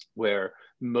where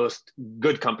most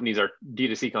good companies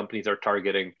D2C companies are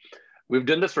targeting. We've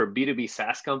done this for B2B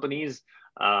SaaS companies.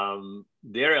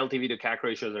 Their LTV to CAC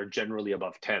ratios are generally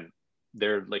above 10.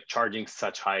 They're like charging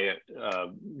such high,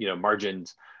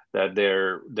 margins that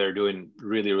they're doing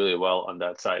really, really well on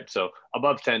that side. So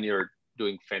above 10, you're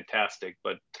doing fantastic,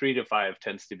 but 3 to 5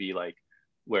 tends to be like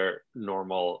where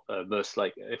normal, most,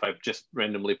 like if I've just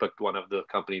randomly picked one of the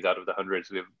companies out of the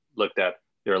hundreds we've looked at,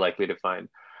 you're likely to find.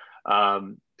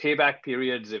 Payback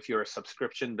periods, if you're a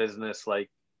subscription business, like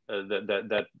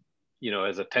that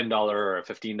as a $10 or a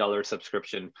 $15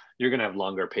 subscription, you're going to have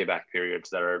longer payback periods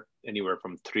that are anywhere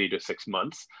from 3 to 6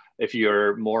 months. If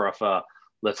you're more of a,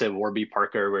 let's say, Warby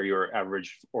Parker, where your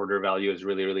average order value is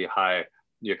really, really high,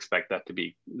 you expect that to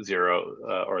be 0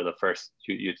 or the first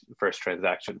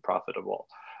transaction profitable.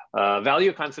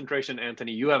 Value concentration,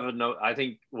 Anthony, you have a note. I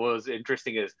think what was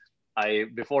interesting is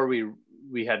before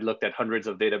we had looked at hundreds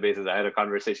of databases, I had a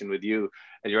conversation with you,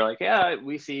 and you're like, yeah,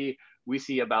 we see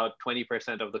about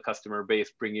 20% of the customer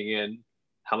base bringing in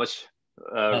how much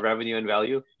revenue and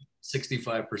value?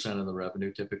 65% of the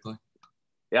revenue typically.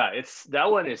 Yeah, that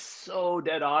one is so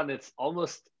dead on. It's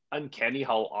almost uncanny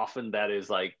how often that is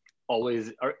like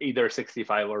always either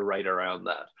 65 or right around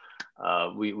that.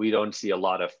 We don't see a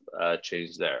lot of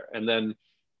change there. And then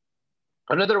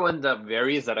another one that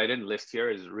varies that I didn't list here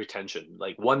is retention,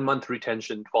 like 1 month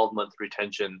retention, 12-month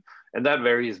retention. And that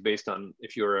varies based on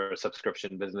if you're a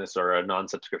subscription business or a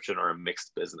non-subscription or a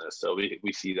mixed business. So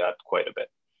we see that quite a bit.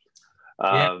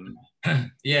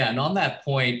 Yeah, and on that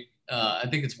point, I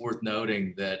think it's worth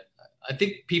noting that I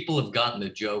think people have gotten the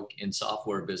joke in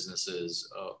software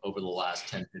businesses over the last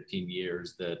 10, 15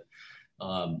 years that,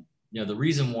 the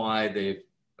reason why they've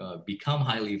become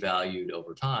highly valued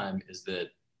over time is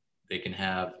that they can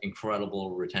have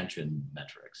incredible retention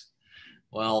metrics.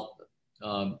 Well,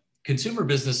 consumer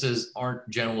businesses aren't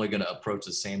generally going to approach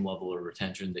the same level of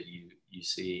retention that you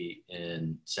see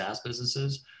in SaaS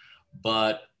businesses.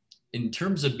 But in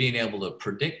terms of being able to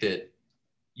predict it,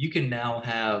 you can now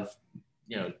have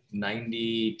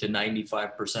 90 to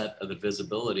 95% of the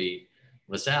visibility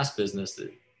of a SaaS business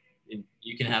that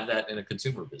you can have that in a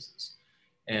consumer business.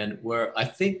 And where I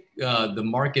think the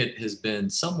market has been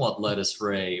somewhat led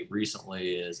astray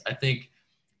recently is I think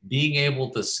being able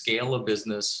to scale a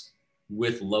business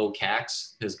with low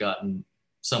CACs has gotten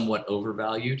somewhat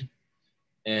overvalued,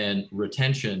 and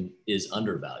retention is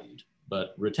undervalued.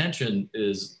 But retention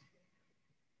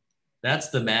that's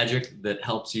the magic that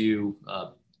helps you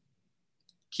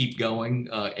keep going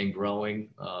and growing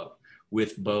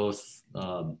with both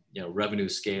revenue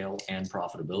scale and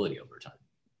profitability over time.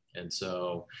 And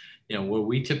so, where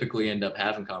we typically end up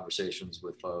having conversations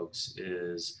with folks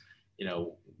is,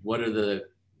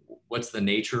 what's the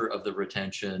nature of the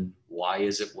retention? Why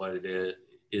is it what it is?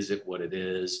 Is it what it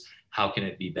is? How can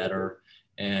it be better?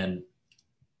 And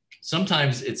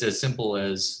sometimes it's as simple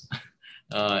as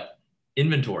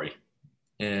inventory.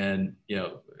 And,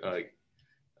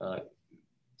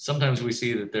 sometimes we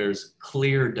see that there's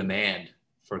clear demand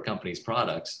for a company's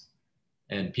products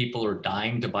and people are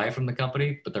dying to buy from the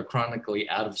company, but they're chronically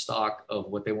out of stock of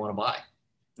what they want to buy.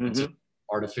 Mm-hmm. And so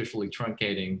artificially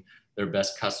truncating their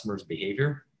best customers'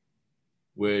 behavior,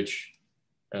 which,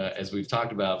 as we've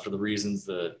talked about, for the reasons,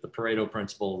 the Pareto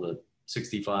principle, the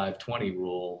 65-20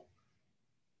 rule,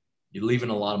 you're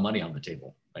leaving a lot of money on the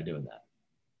table by doing that.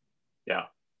 Yeah.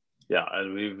 Yeah,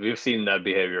 and we've seen that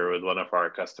behavior with one of our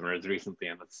customers recently,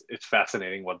 and it's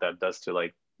fascinating what that does to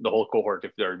like the whole cohort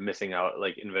if they're missing out,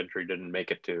 like inventory didn't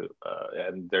make it to,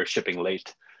 and they're shipping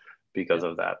late because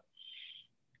of that.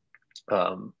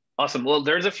 Awesome. Well,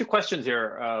 there's a few questions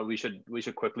here we should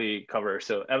quickly cover.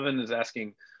 So Evan is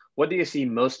asking, what do you see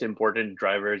most important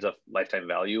drivers of lifetime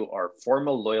value? Are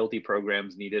formal loyalty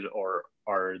programs needed, or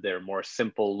are there more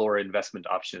simple, lower investment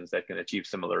options that can achieve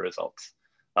similar results?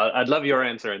 I'd love your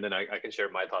answer, and then I can share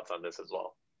my thoughts on this as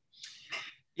well.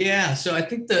 Yeah, so I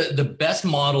think the best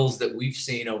models that we've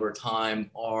seen over time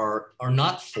are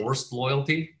not forced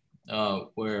loyalty,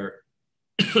 where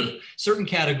certain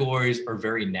categories are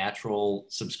very natural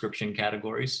subscription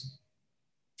categories,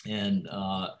 and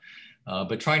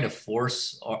but trying to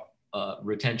force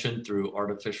retention through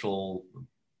artificially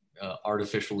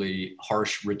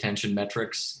harsh retention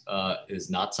metrics is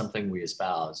not something we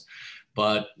espouse.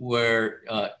 But where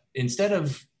instead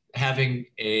of having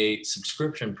a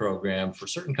subscription program for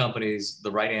certain companies, the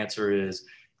right answer is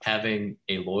having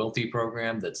a loyalty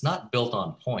program that's not built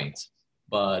on points,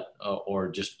 but or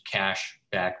just cash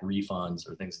back refunds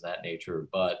or things of that nature,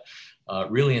 but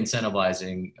really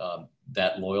incentivizing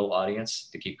that loyal audience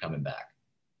to keep coming back.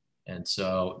 And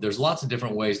so there's lots of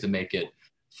different ways to make it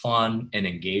fun and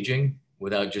engaging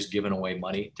without just giving away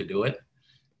money to do it.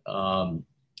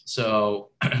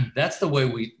 So that's the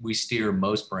way we steer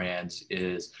most brands,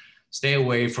 is stay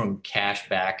away from cash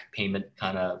back payment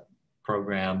kind of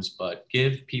programs, but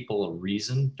give people a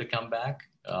reason to come back,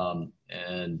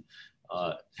 and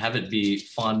have it be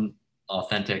fun,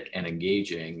 authentic, and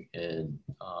engaging. And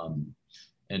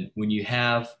when you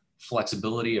have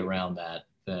flexibility around that,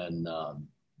 then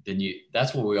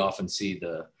that's where we often see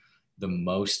the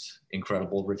most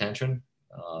incredible retention.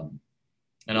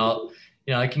 And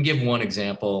I can give one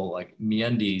example, like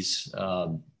MeUndies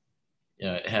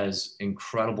has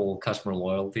incredible customer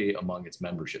loyalty among its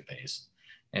membership base.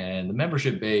 And the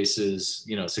membership base is,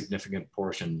 a significant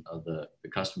portion of the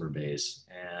customer base.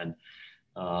 And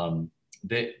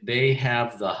they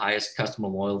have the highest customer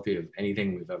loyalty of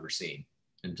anything we've ever seen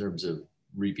in terms of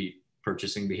repeat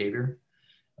purchasing behavior.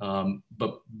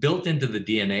 But built into the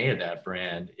DNA of that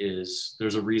brand is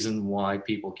there's a reason why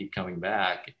people keep coming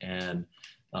back, and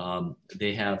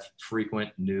they have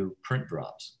frequent new print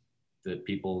drops that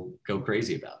people go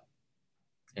crazy about.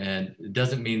 And it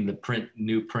doesn't mean the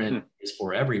new print is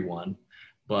for everyone,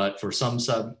 but for some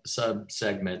sub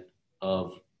segment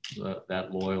of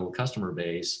that loyal customer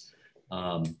base,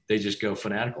 they just go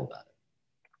fanatical about it.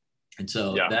 And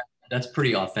so that's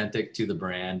pretty authentic to the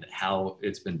brand, how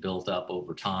it's been built up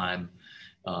over time.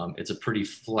 It's a pretty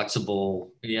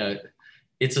flexible,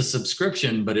 it's a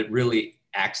subscription, but it really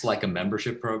acts like a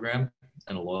membership program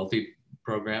and a loyalty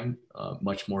program,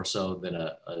 much more so than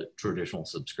a traditional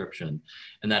subscription.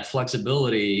 And that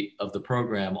flexibility of the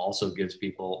program also gives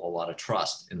people a lot of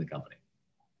trust in the company.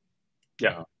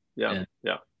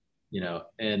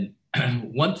 And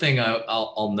one thing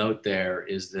I'll note there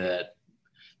is that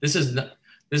this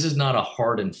is not a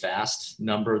hard and fast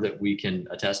number that we can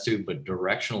attest to, but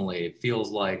directionally, it feels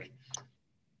like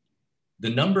the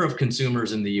number of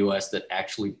consumers in the US that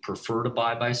actually prefer to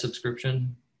buy by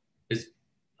subscription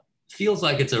feels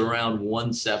like it's around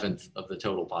 1/7 of the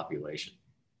total population.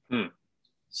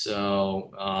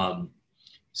 So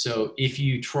if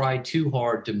you try too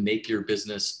hard to make your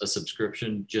business a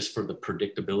subscription just for the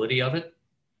predictability of it,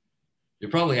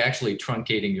 you're probably actually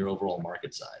truncating your overall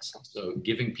market size. So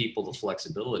giving people the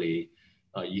flexibility,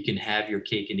 you can have your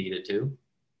cake and eat it too,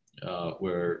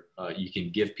 where you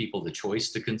can give people the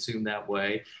choice to consume that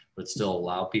way, but still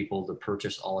allow people to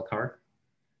purchase a la carte,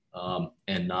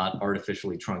 and not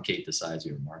artificially truncate the size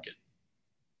of your market.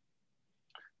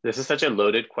 This is such a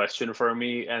loaded question for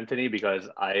me, Anthony, because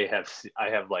I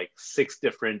have like 6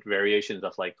 different variations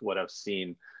of like what I've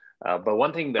seen. But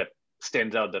one thing that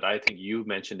stands out that I think you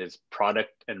mentioned is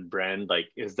product and brand, like,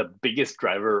 is the biggest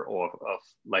driver of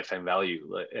lifetime value.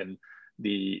 And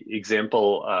the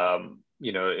example,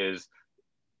 is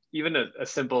even a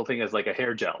simple thing as like a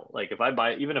hair gel. Like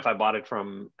even if I bought it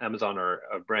from Amazon or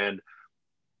a brand,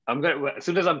 as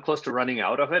soon as I'm close to running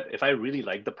out of it, if I really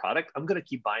like the product, I'm gonna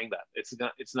keep buying that. It's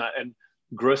not, and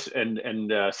gross and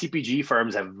CPG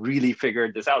firms have really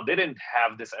figured this out. They didn't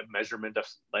have this measurement of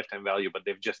lifetime value, but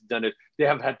they've just done it. They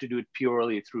have had to do it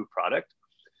purely through product.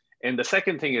 And the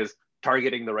second thing is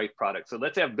targeting the right product. So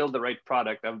let's say I've built the right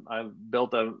product. I've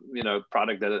built a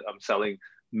product that I'm selling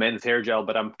men's hair gel,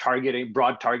 but I'm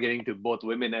broad targeting to both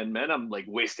women and men. I'm like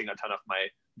wasting a ton of my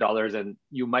dollars, and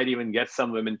you might even get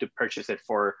some women to purchase it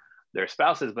for their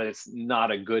spouses, but it's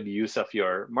not a good use of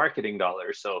your marketing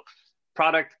dollars. So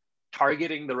product,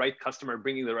 targeting the right customer,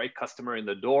 bringing the right customer in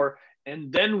the door.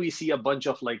 And then we see a bunch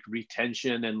of like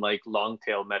retention and like long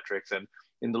tail metrics. And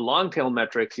in the long tail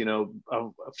metrics, a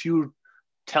few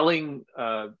telling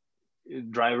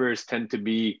drivers tend to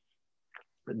be,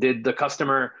 did the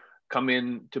customer come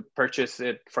in to purchase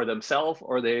it for themselves,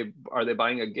 or are they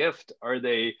buying a gift? Did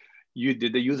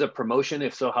they use a promotion?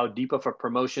 If so, how deep of a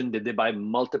promotion? Did they buy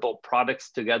multiple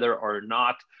products together or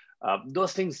not?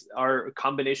 Those things are a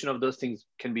combination of those things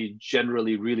can be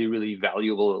generally really, really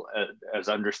valuable as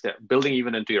building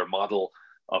even into your model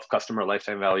of customer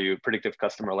lifetime value. Predictive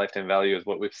customer lifetime value is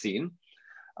what we've seen.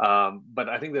 But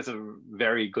I think that's a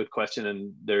very good question,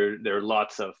 and there are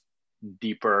lots of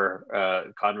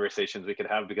deeper conversations we could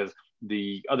have, because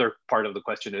the other part of the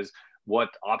question is, what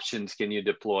options can you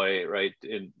deploy, right?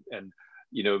 And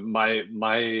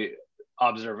my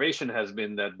observation has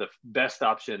been that the best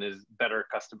option is better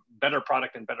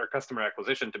product and better customer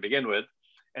acquisition to begin with,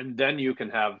 and then you can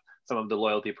have some of the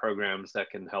loyalty programs that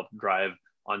can help drive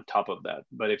on top of that.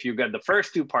 But if you get the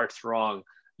first two parts wrong,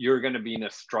 you're going to be in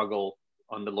a struggle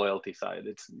on the loyalty side.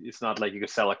 It's not like you can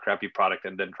sell a crappy product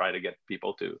and then try to get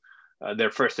people to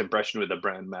their first impression with the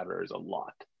brand matters a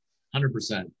lot.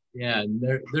 100%. Yeah, and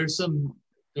there's some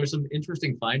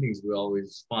interesting findings we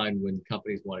always find when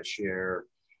companies want to share,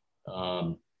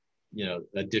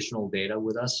 additional data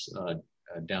with us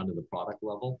down to the product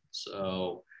level.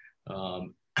 So,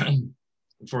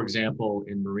 for example,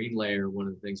 in Marine Layer, one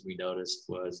of the things we noticed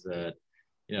was that,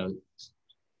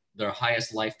 their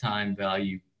highest lifetime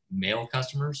value male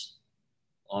customers,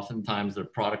 oftentimes their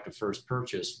product of first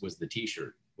purchase was the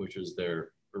T-shirt, which was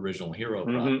their original hero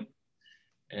product.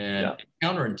 And it's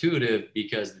counterintuitive,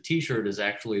 because the T-shirt is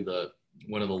actually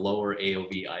one of the lower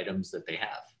AOV items that they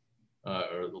have,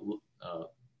 or the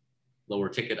lower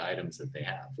ticket items that they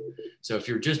have. So if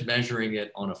you're just measuring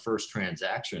it on a first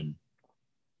transaction,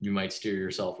 you might steer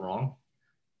yourself wrong.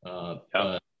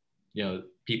 But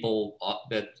people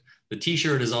that the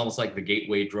T-shirt is almost like the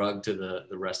gateway drug to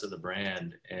the rest of the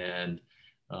brand, and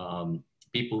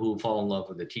people who fall in love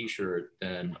with the T-shirt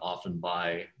then often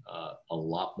buy a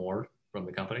lot more from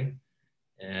the company.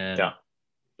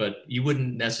 But you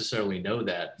wouldn't necessarily know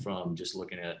that from just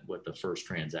looking at what the first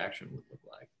transaction would look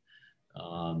like.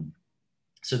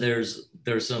 So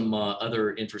there's some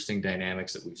other interesting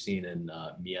dynamics that we've seen in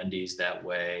MeUndies that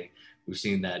way. We've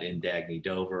seen that in Dagny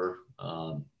Dover.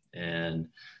 And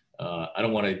I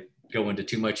don't want to go into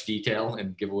too much detail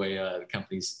and give away the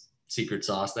company's secret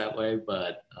sauce that way,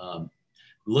 but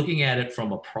looking at it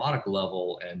from a product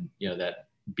level, and that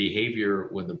behavior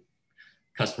when the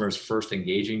customer is first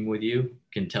engaging with you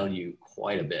can tell you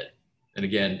quite a bit. And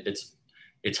again,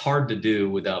 it's hard to do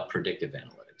without predictive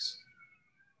analytics.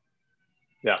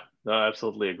 Yeah, no, I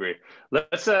absolutely agree.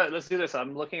 Let's do this.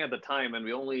 I'm looking at the time, and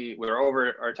we're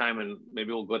over our time, and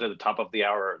maybe we'll go to the top of the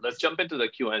hour. Let's jump into the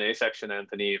Q&A section,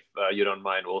 Anthony, if you don't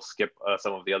mind. We'll skip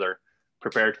some of the other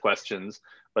prepared questions,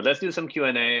 but let's do some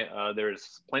Q&A.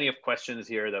 There's plenty of questions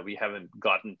here that we haven't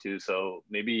gotten to, so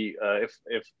maybe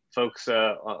if folks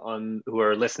who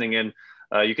are listening in,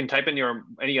 you can type in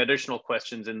any additional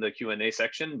questions in the Q&A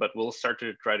section, but we'll start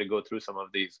to try to go through some of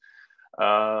these.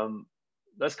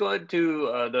 Let's go into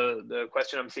the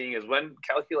question I'm seeing is, when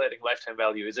calculating lifetime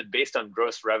value, is it based on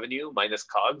gross revenue minus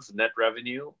COGS, net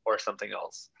revenue, or something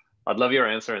else? I'd love your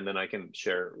answer, and then I can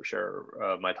share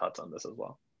my thoughts on this as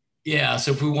well. Yeah, so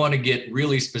if we want to get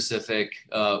really specific,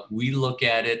 we look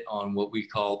at it on what we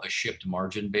call a shipped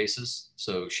margin basis.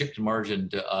 So shipped margin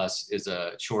to us is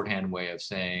a shorthand way of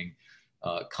saying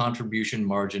contribution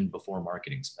margin before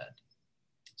marketing spend.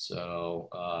 So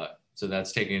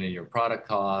that's taking in your product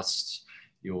costs,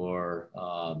 your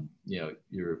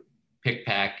pick,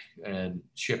 pack, and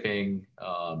shipping,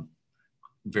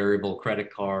 variable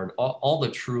credit card, all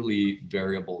the truly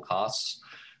variable costs,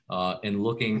 and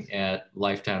looking at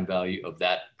lifetime value of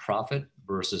that profit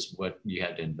versus what you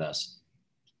had to invest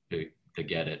to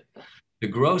get it. The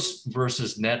gross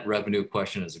versus net revenue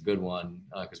question is a good one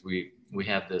because we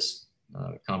have this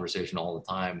conversation all the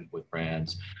time with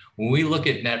brands. When we look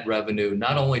at net revenue,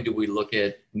 not only do we look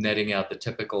at netting out the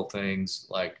typical things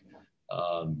like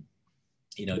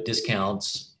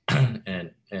discounts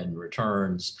and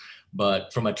returns,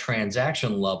 but from a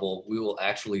transaction level, we will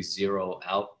actually zero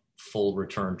out full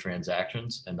return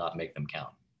transactions and not make them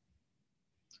count.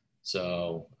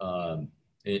 So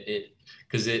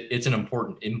it's an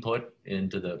important input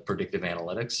into the predictive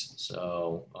analytics.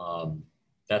 So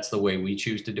that's the way we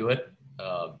choose to do it.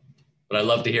 But I'd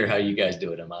love to hear how you guys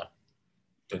do it, Emad.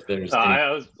 If there's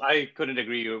I couldn't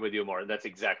agree with you more. That's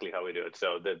exactly how we do it.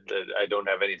 So I don't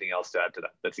have anything else to add to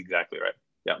that. That's exactly right.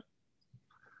 Yeah.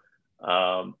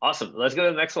 Awesome. Let's go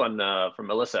to the next one from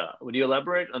Melissa. Would you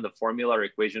elaborate on the formula or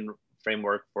equation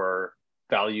framework for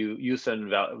value use and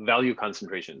value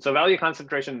concentration? So value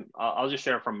concentration, I'll just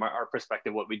share from our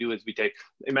perspective. What we do is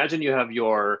imagine you have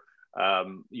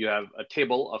you have a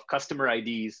table of customer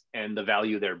IDs and the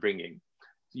value they're bringing.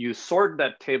 You sort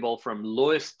that table from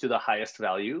lowest to the highest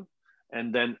value,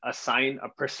 and then assign a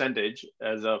percentage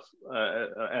as a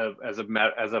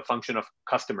function of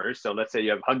customers. So let's say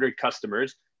you have 100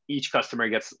 customers, each customer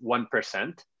gets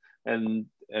 1%, and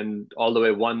all the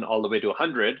way to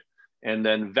 100, and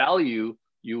then value,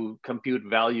 you compute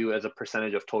value as a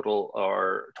percentage of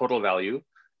total value,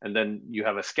 and then you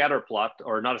have a scatter plot,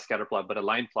 or not a scatter plot, but a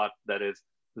line plot that is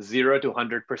 0 to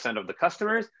 100% of the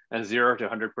customers and 0 to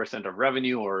 100% of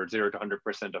revenue, or 0 to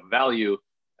 100% of value.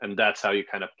 And that's how you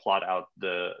kind of plot out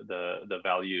the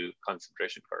value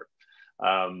concentration curve.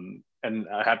 And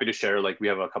happy to share, like we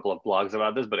have a couple of blogs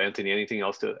about this, but Anthony, anything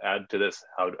else to add to this?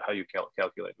 How you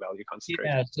calculate value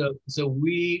concentration? Yeah, so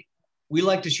we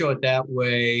like to show it that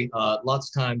way. Lots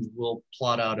of times we'll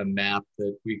plot out a map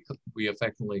that we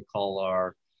affectionately call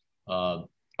our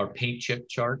paint chip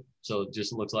chart. So it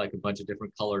just looks like a bunch of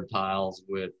different colored tiles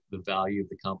with the value of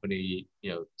the company,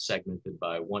 segmented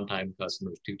by 1-time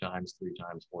customers, 2 times, 3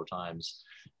 times, 4 times,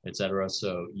 et cetera.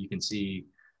 So you can see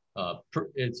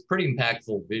it's pretty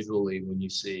impactful visually when you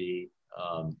see,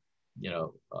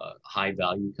 high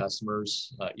value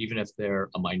customers, even if they're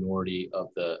a minority of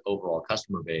the overall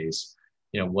customer base,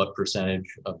 what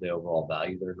percentage of the overall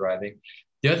value they're driving.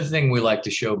 The other thing we like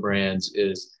to show brands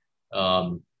is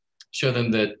show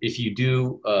them that if you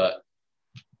do,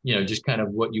 just kind of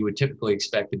what you would typically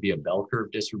expect to be a bell curve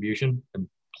distribution and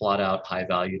plot out high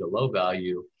value to low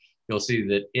value, you'll see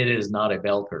that it is not a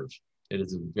bell curve. It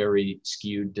is a very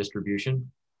skewed distribution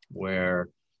where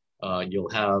you'll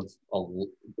have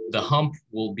the hump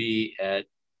will be at,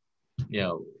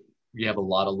 you have a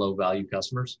lot of low value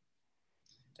customers,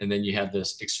 and then you have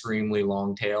this extremely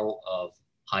long tail of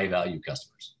high value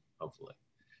customers, hopefully.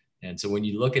 And so when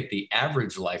you look at the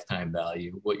average lifetime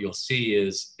value, what you'll see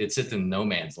is it sits in no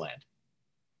man's land.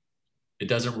 It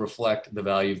doesn't reflect the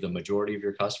value of the majority of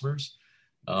your customers,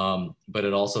 but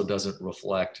it also doesn't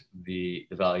reflect the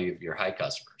value of your high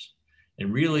customers.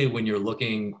 And really, when you're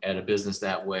looking at a business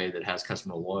that way that has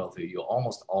customer loyalty, you'll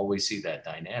almost always see that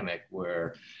dynamic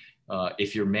where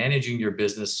if you're managing your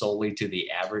business solely to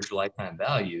the average lifetime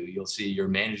value, you'll see you're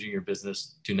managing your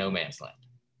business to no man's land.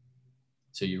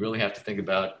 So you really have to think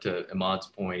about, to Emad's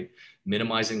point,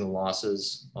 minimizing the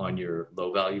losses on your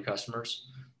low value customers,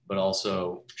 but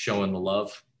also showing the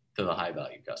love to the high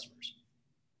value customers.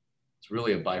 It's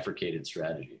really a bifurcated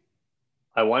strategy.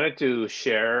 I wanted to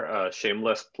share a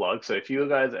shameless plug. So if you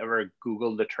guys ever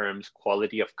Google the terms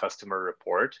quality of customer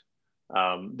report,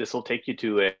 this will take you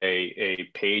to a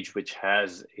page which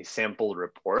has a sample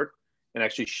report and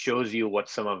actually shows you what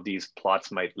some of these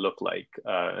plots might look like.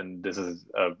 And this is,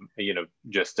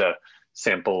 just a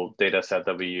sample data set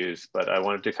that we use, but I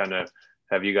wanted to kind of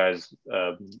have you guys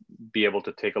be able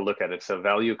to take a look at it. So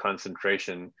value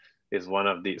concentration is one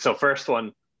of the, so first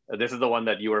one, this is the one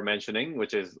that you were mentioning,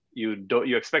 which is you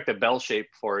expect a bell shape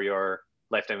for your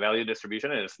lifetime value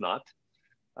distribution, and it's not.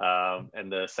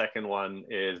 And the second one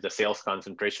is the sales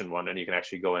concentration one, and you can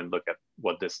actually go and look at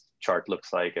what this chart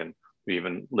looks like, and we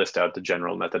even list out the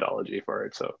general methodology for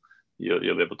it. So you'll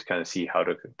be able to kind of see how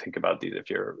to think about these if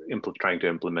you're trying to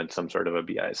implement some sort of a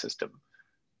BI system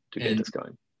to get this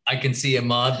going. I can see,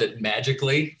 Emad, that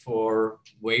magically for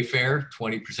Wayfair,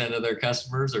 20% of their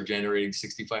customers are generating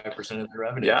 65% of their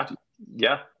revenue.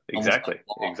 Yeah, exactly.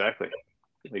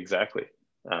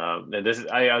 And this is,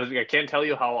 I can't tell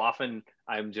you how often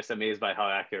I'm just amazed by how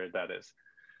accurate that is.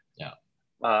 Yeah.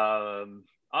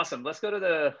 Awesome. Let's go to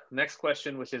the next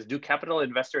question, which is, do capital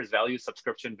investors value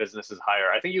subscription businesses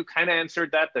higher? I think you kind of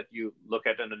answered that you look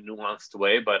at it in a nuanced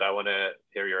way, but I want to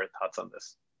hear your thoughts on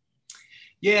this.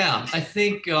 Yeah, I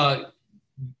think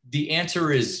the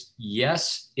answer is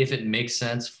yes, if it makes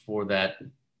sense for that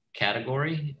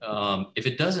category. If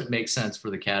it doesn't make sense for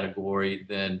the category,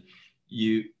 then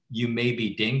you may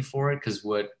be dinged for it, because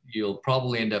what you'll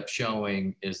probably end up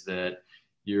showing is that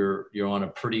you're on a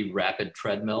pretty rapid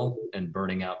treadmill and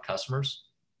burning out customers.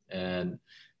 And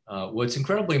what's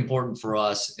incredibly important for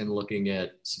us in looking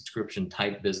at subscription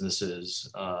type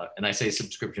businesses, and I say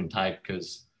subscription type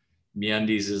because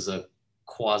MeUndies is a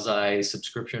quasi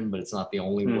subscription, but it's not the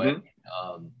only way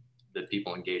that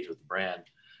people engage with the brand.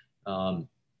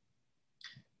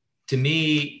 To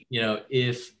me,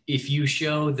 if you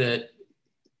show that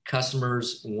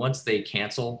customers, once they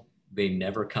cancel, they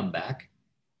never come back,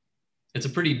 it's a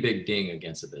pretty big ding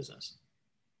against the business.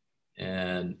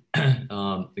 And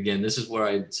again, this is where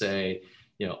I'd say,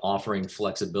 offering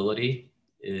flexibility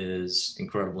is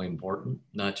incredibly important,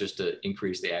 not just to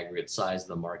increase the aggregate size of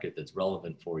the market that's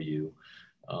relevant for you.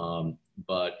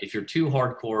 But if you're too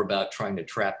hardcore about trying to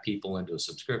trap people into a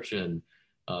subscription,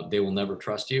 they will never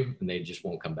trust you and they just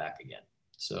won't come back again.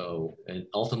 So, and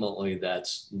ultimately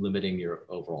that's limiting your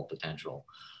overall potential.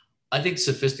 I think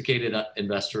sophisticated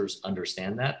investors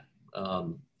understand that.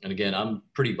 And again, I'm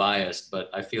pretty biased, but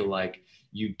I feel like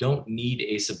you don't need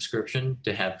a subscription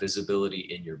to have visibility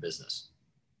in your business.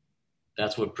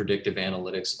 That's what predictive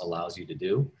analytics allows you to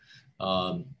do.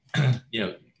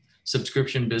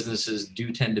 Subscription businesses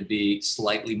do tend to be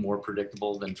slightly more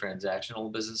predictable than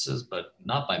transactional businesses, but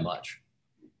not by much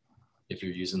if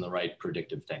you're using the right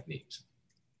predictive techniques.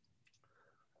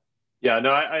 Yeah,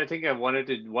 no, I think I wanted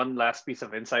to, one last piece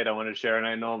of insight I wanted to share, and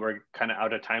I know we're kind of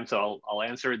out of time, so I'll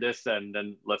answer this and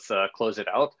then let's close it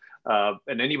out.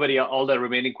 And anybody, all the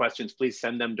remaining questions, please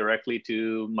send them directly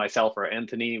to myself or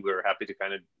Anthony. We're happy to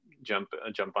kind of jump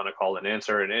on a call and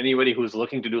answer. And anybody who's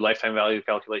looking to do lifetime value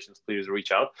calculations, please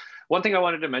reach out. One thing I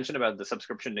wanted to mention about the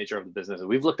subscription nature of the business,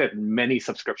 we've looked at many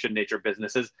subscription nature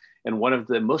businesses, and one of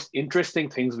the most interesting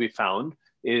things we found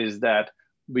is that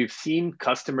we've seen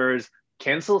customers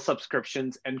cancel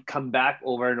subscriptions and come back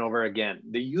over and over again.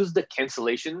 They use the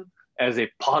cancellation as a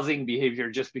pausing behavior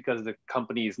just because the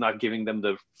company is not giving them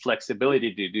the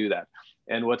flexibility to do that.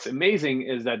 And what's amazing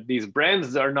is that these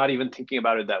brands are not even thinking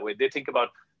about it that way. They think about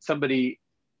somebody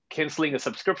canceling a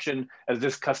subscription as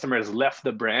this customer has left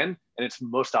the brand, and it's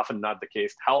most often not the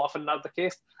case. How often not the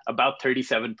case? About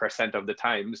 37% of the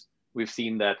times we've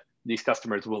seen that these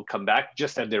customers will come back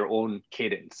just at their own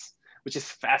cadence, which is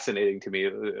fascinating to me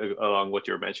along what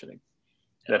you're mentioning.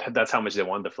 That's how much they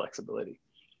want the flexibility.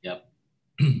 Yep.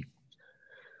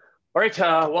 All right.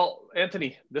 Well,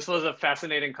 Anthony, this was a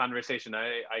fascinating conversation.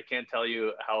 I can't tell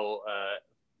you how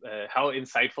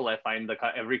insightful I find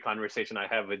every conversation I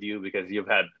have with you, because you've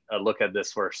had a look at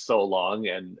this for so long,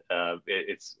 and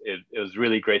it was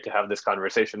really great to have this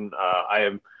conversation.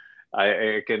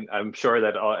 I'm sure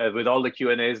that with all the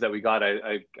Q&As that we got,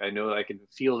 I know I can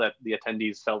feel that the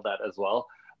attendees felt that as well.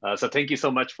 So thank you so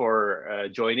much for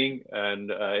joining.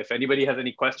 And if anybody has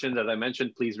any questions, as I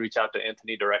mentioned, please reach out to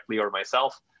Anthony directly or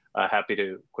myself. Happy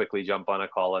to quickly jump on a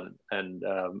call and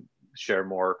share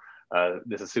more.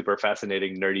 This is a super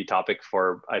fascinating, nerdy topic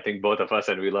for, I think, both of us,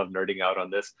 and we love nerding out on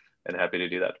this, and happy to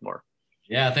do that more.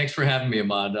 Yeah, thanks for having me,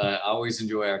 Emad. I always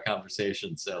enjoy our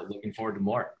conversation, so looking forward to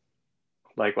more.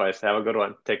 Likewise. Have a good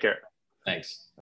one. Take care. Thanks.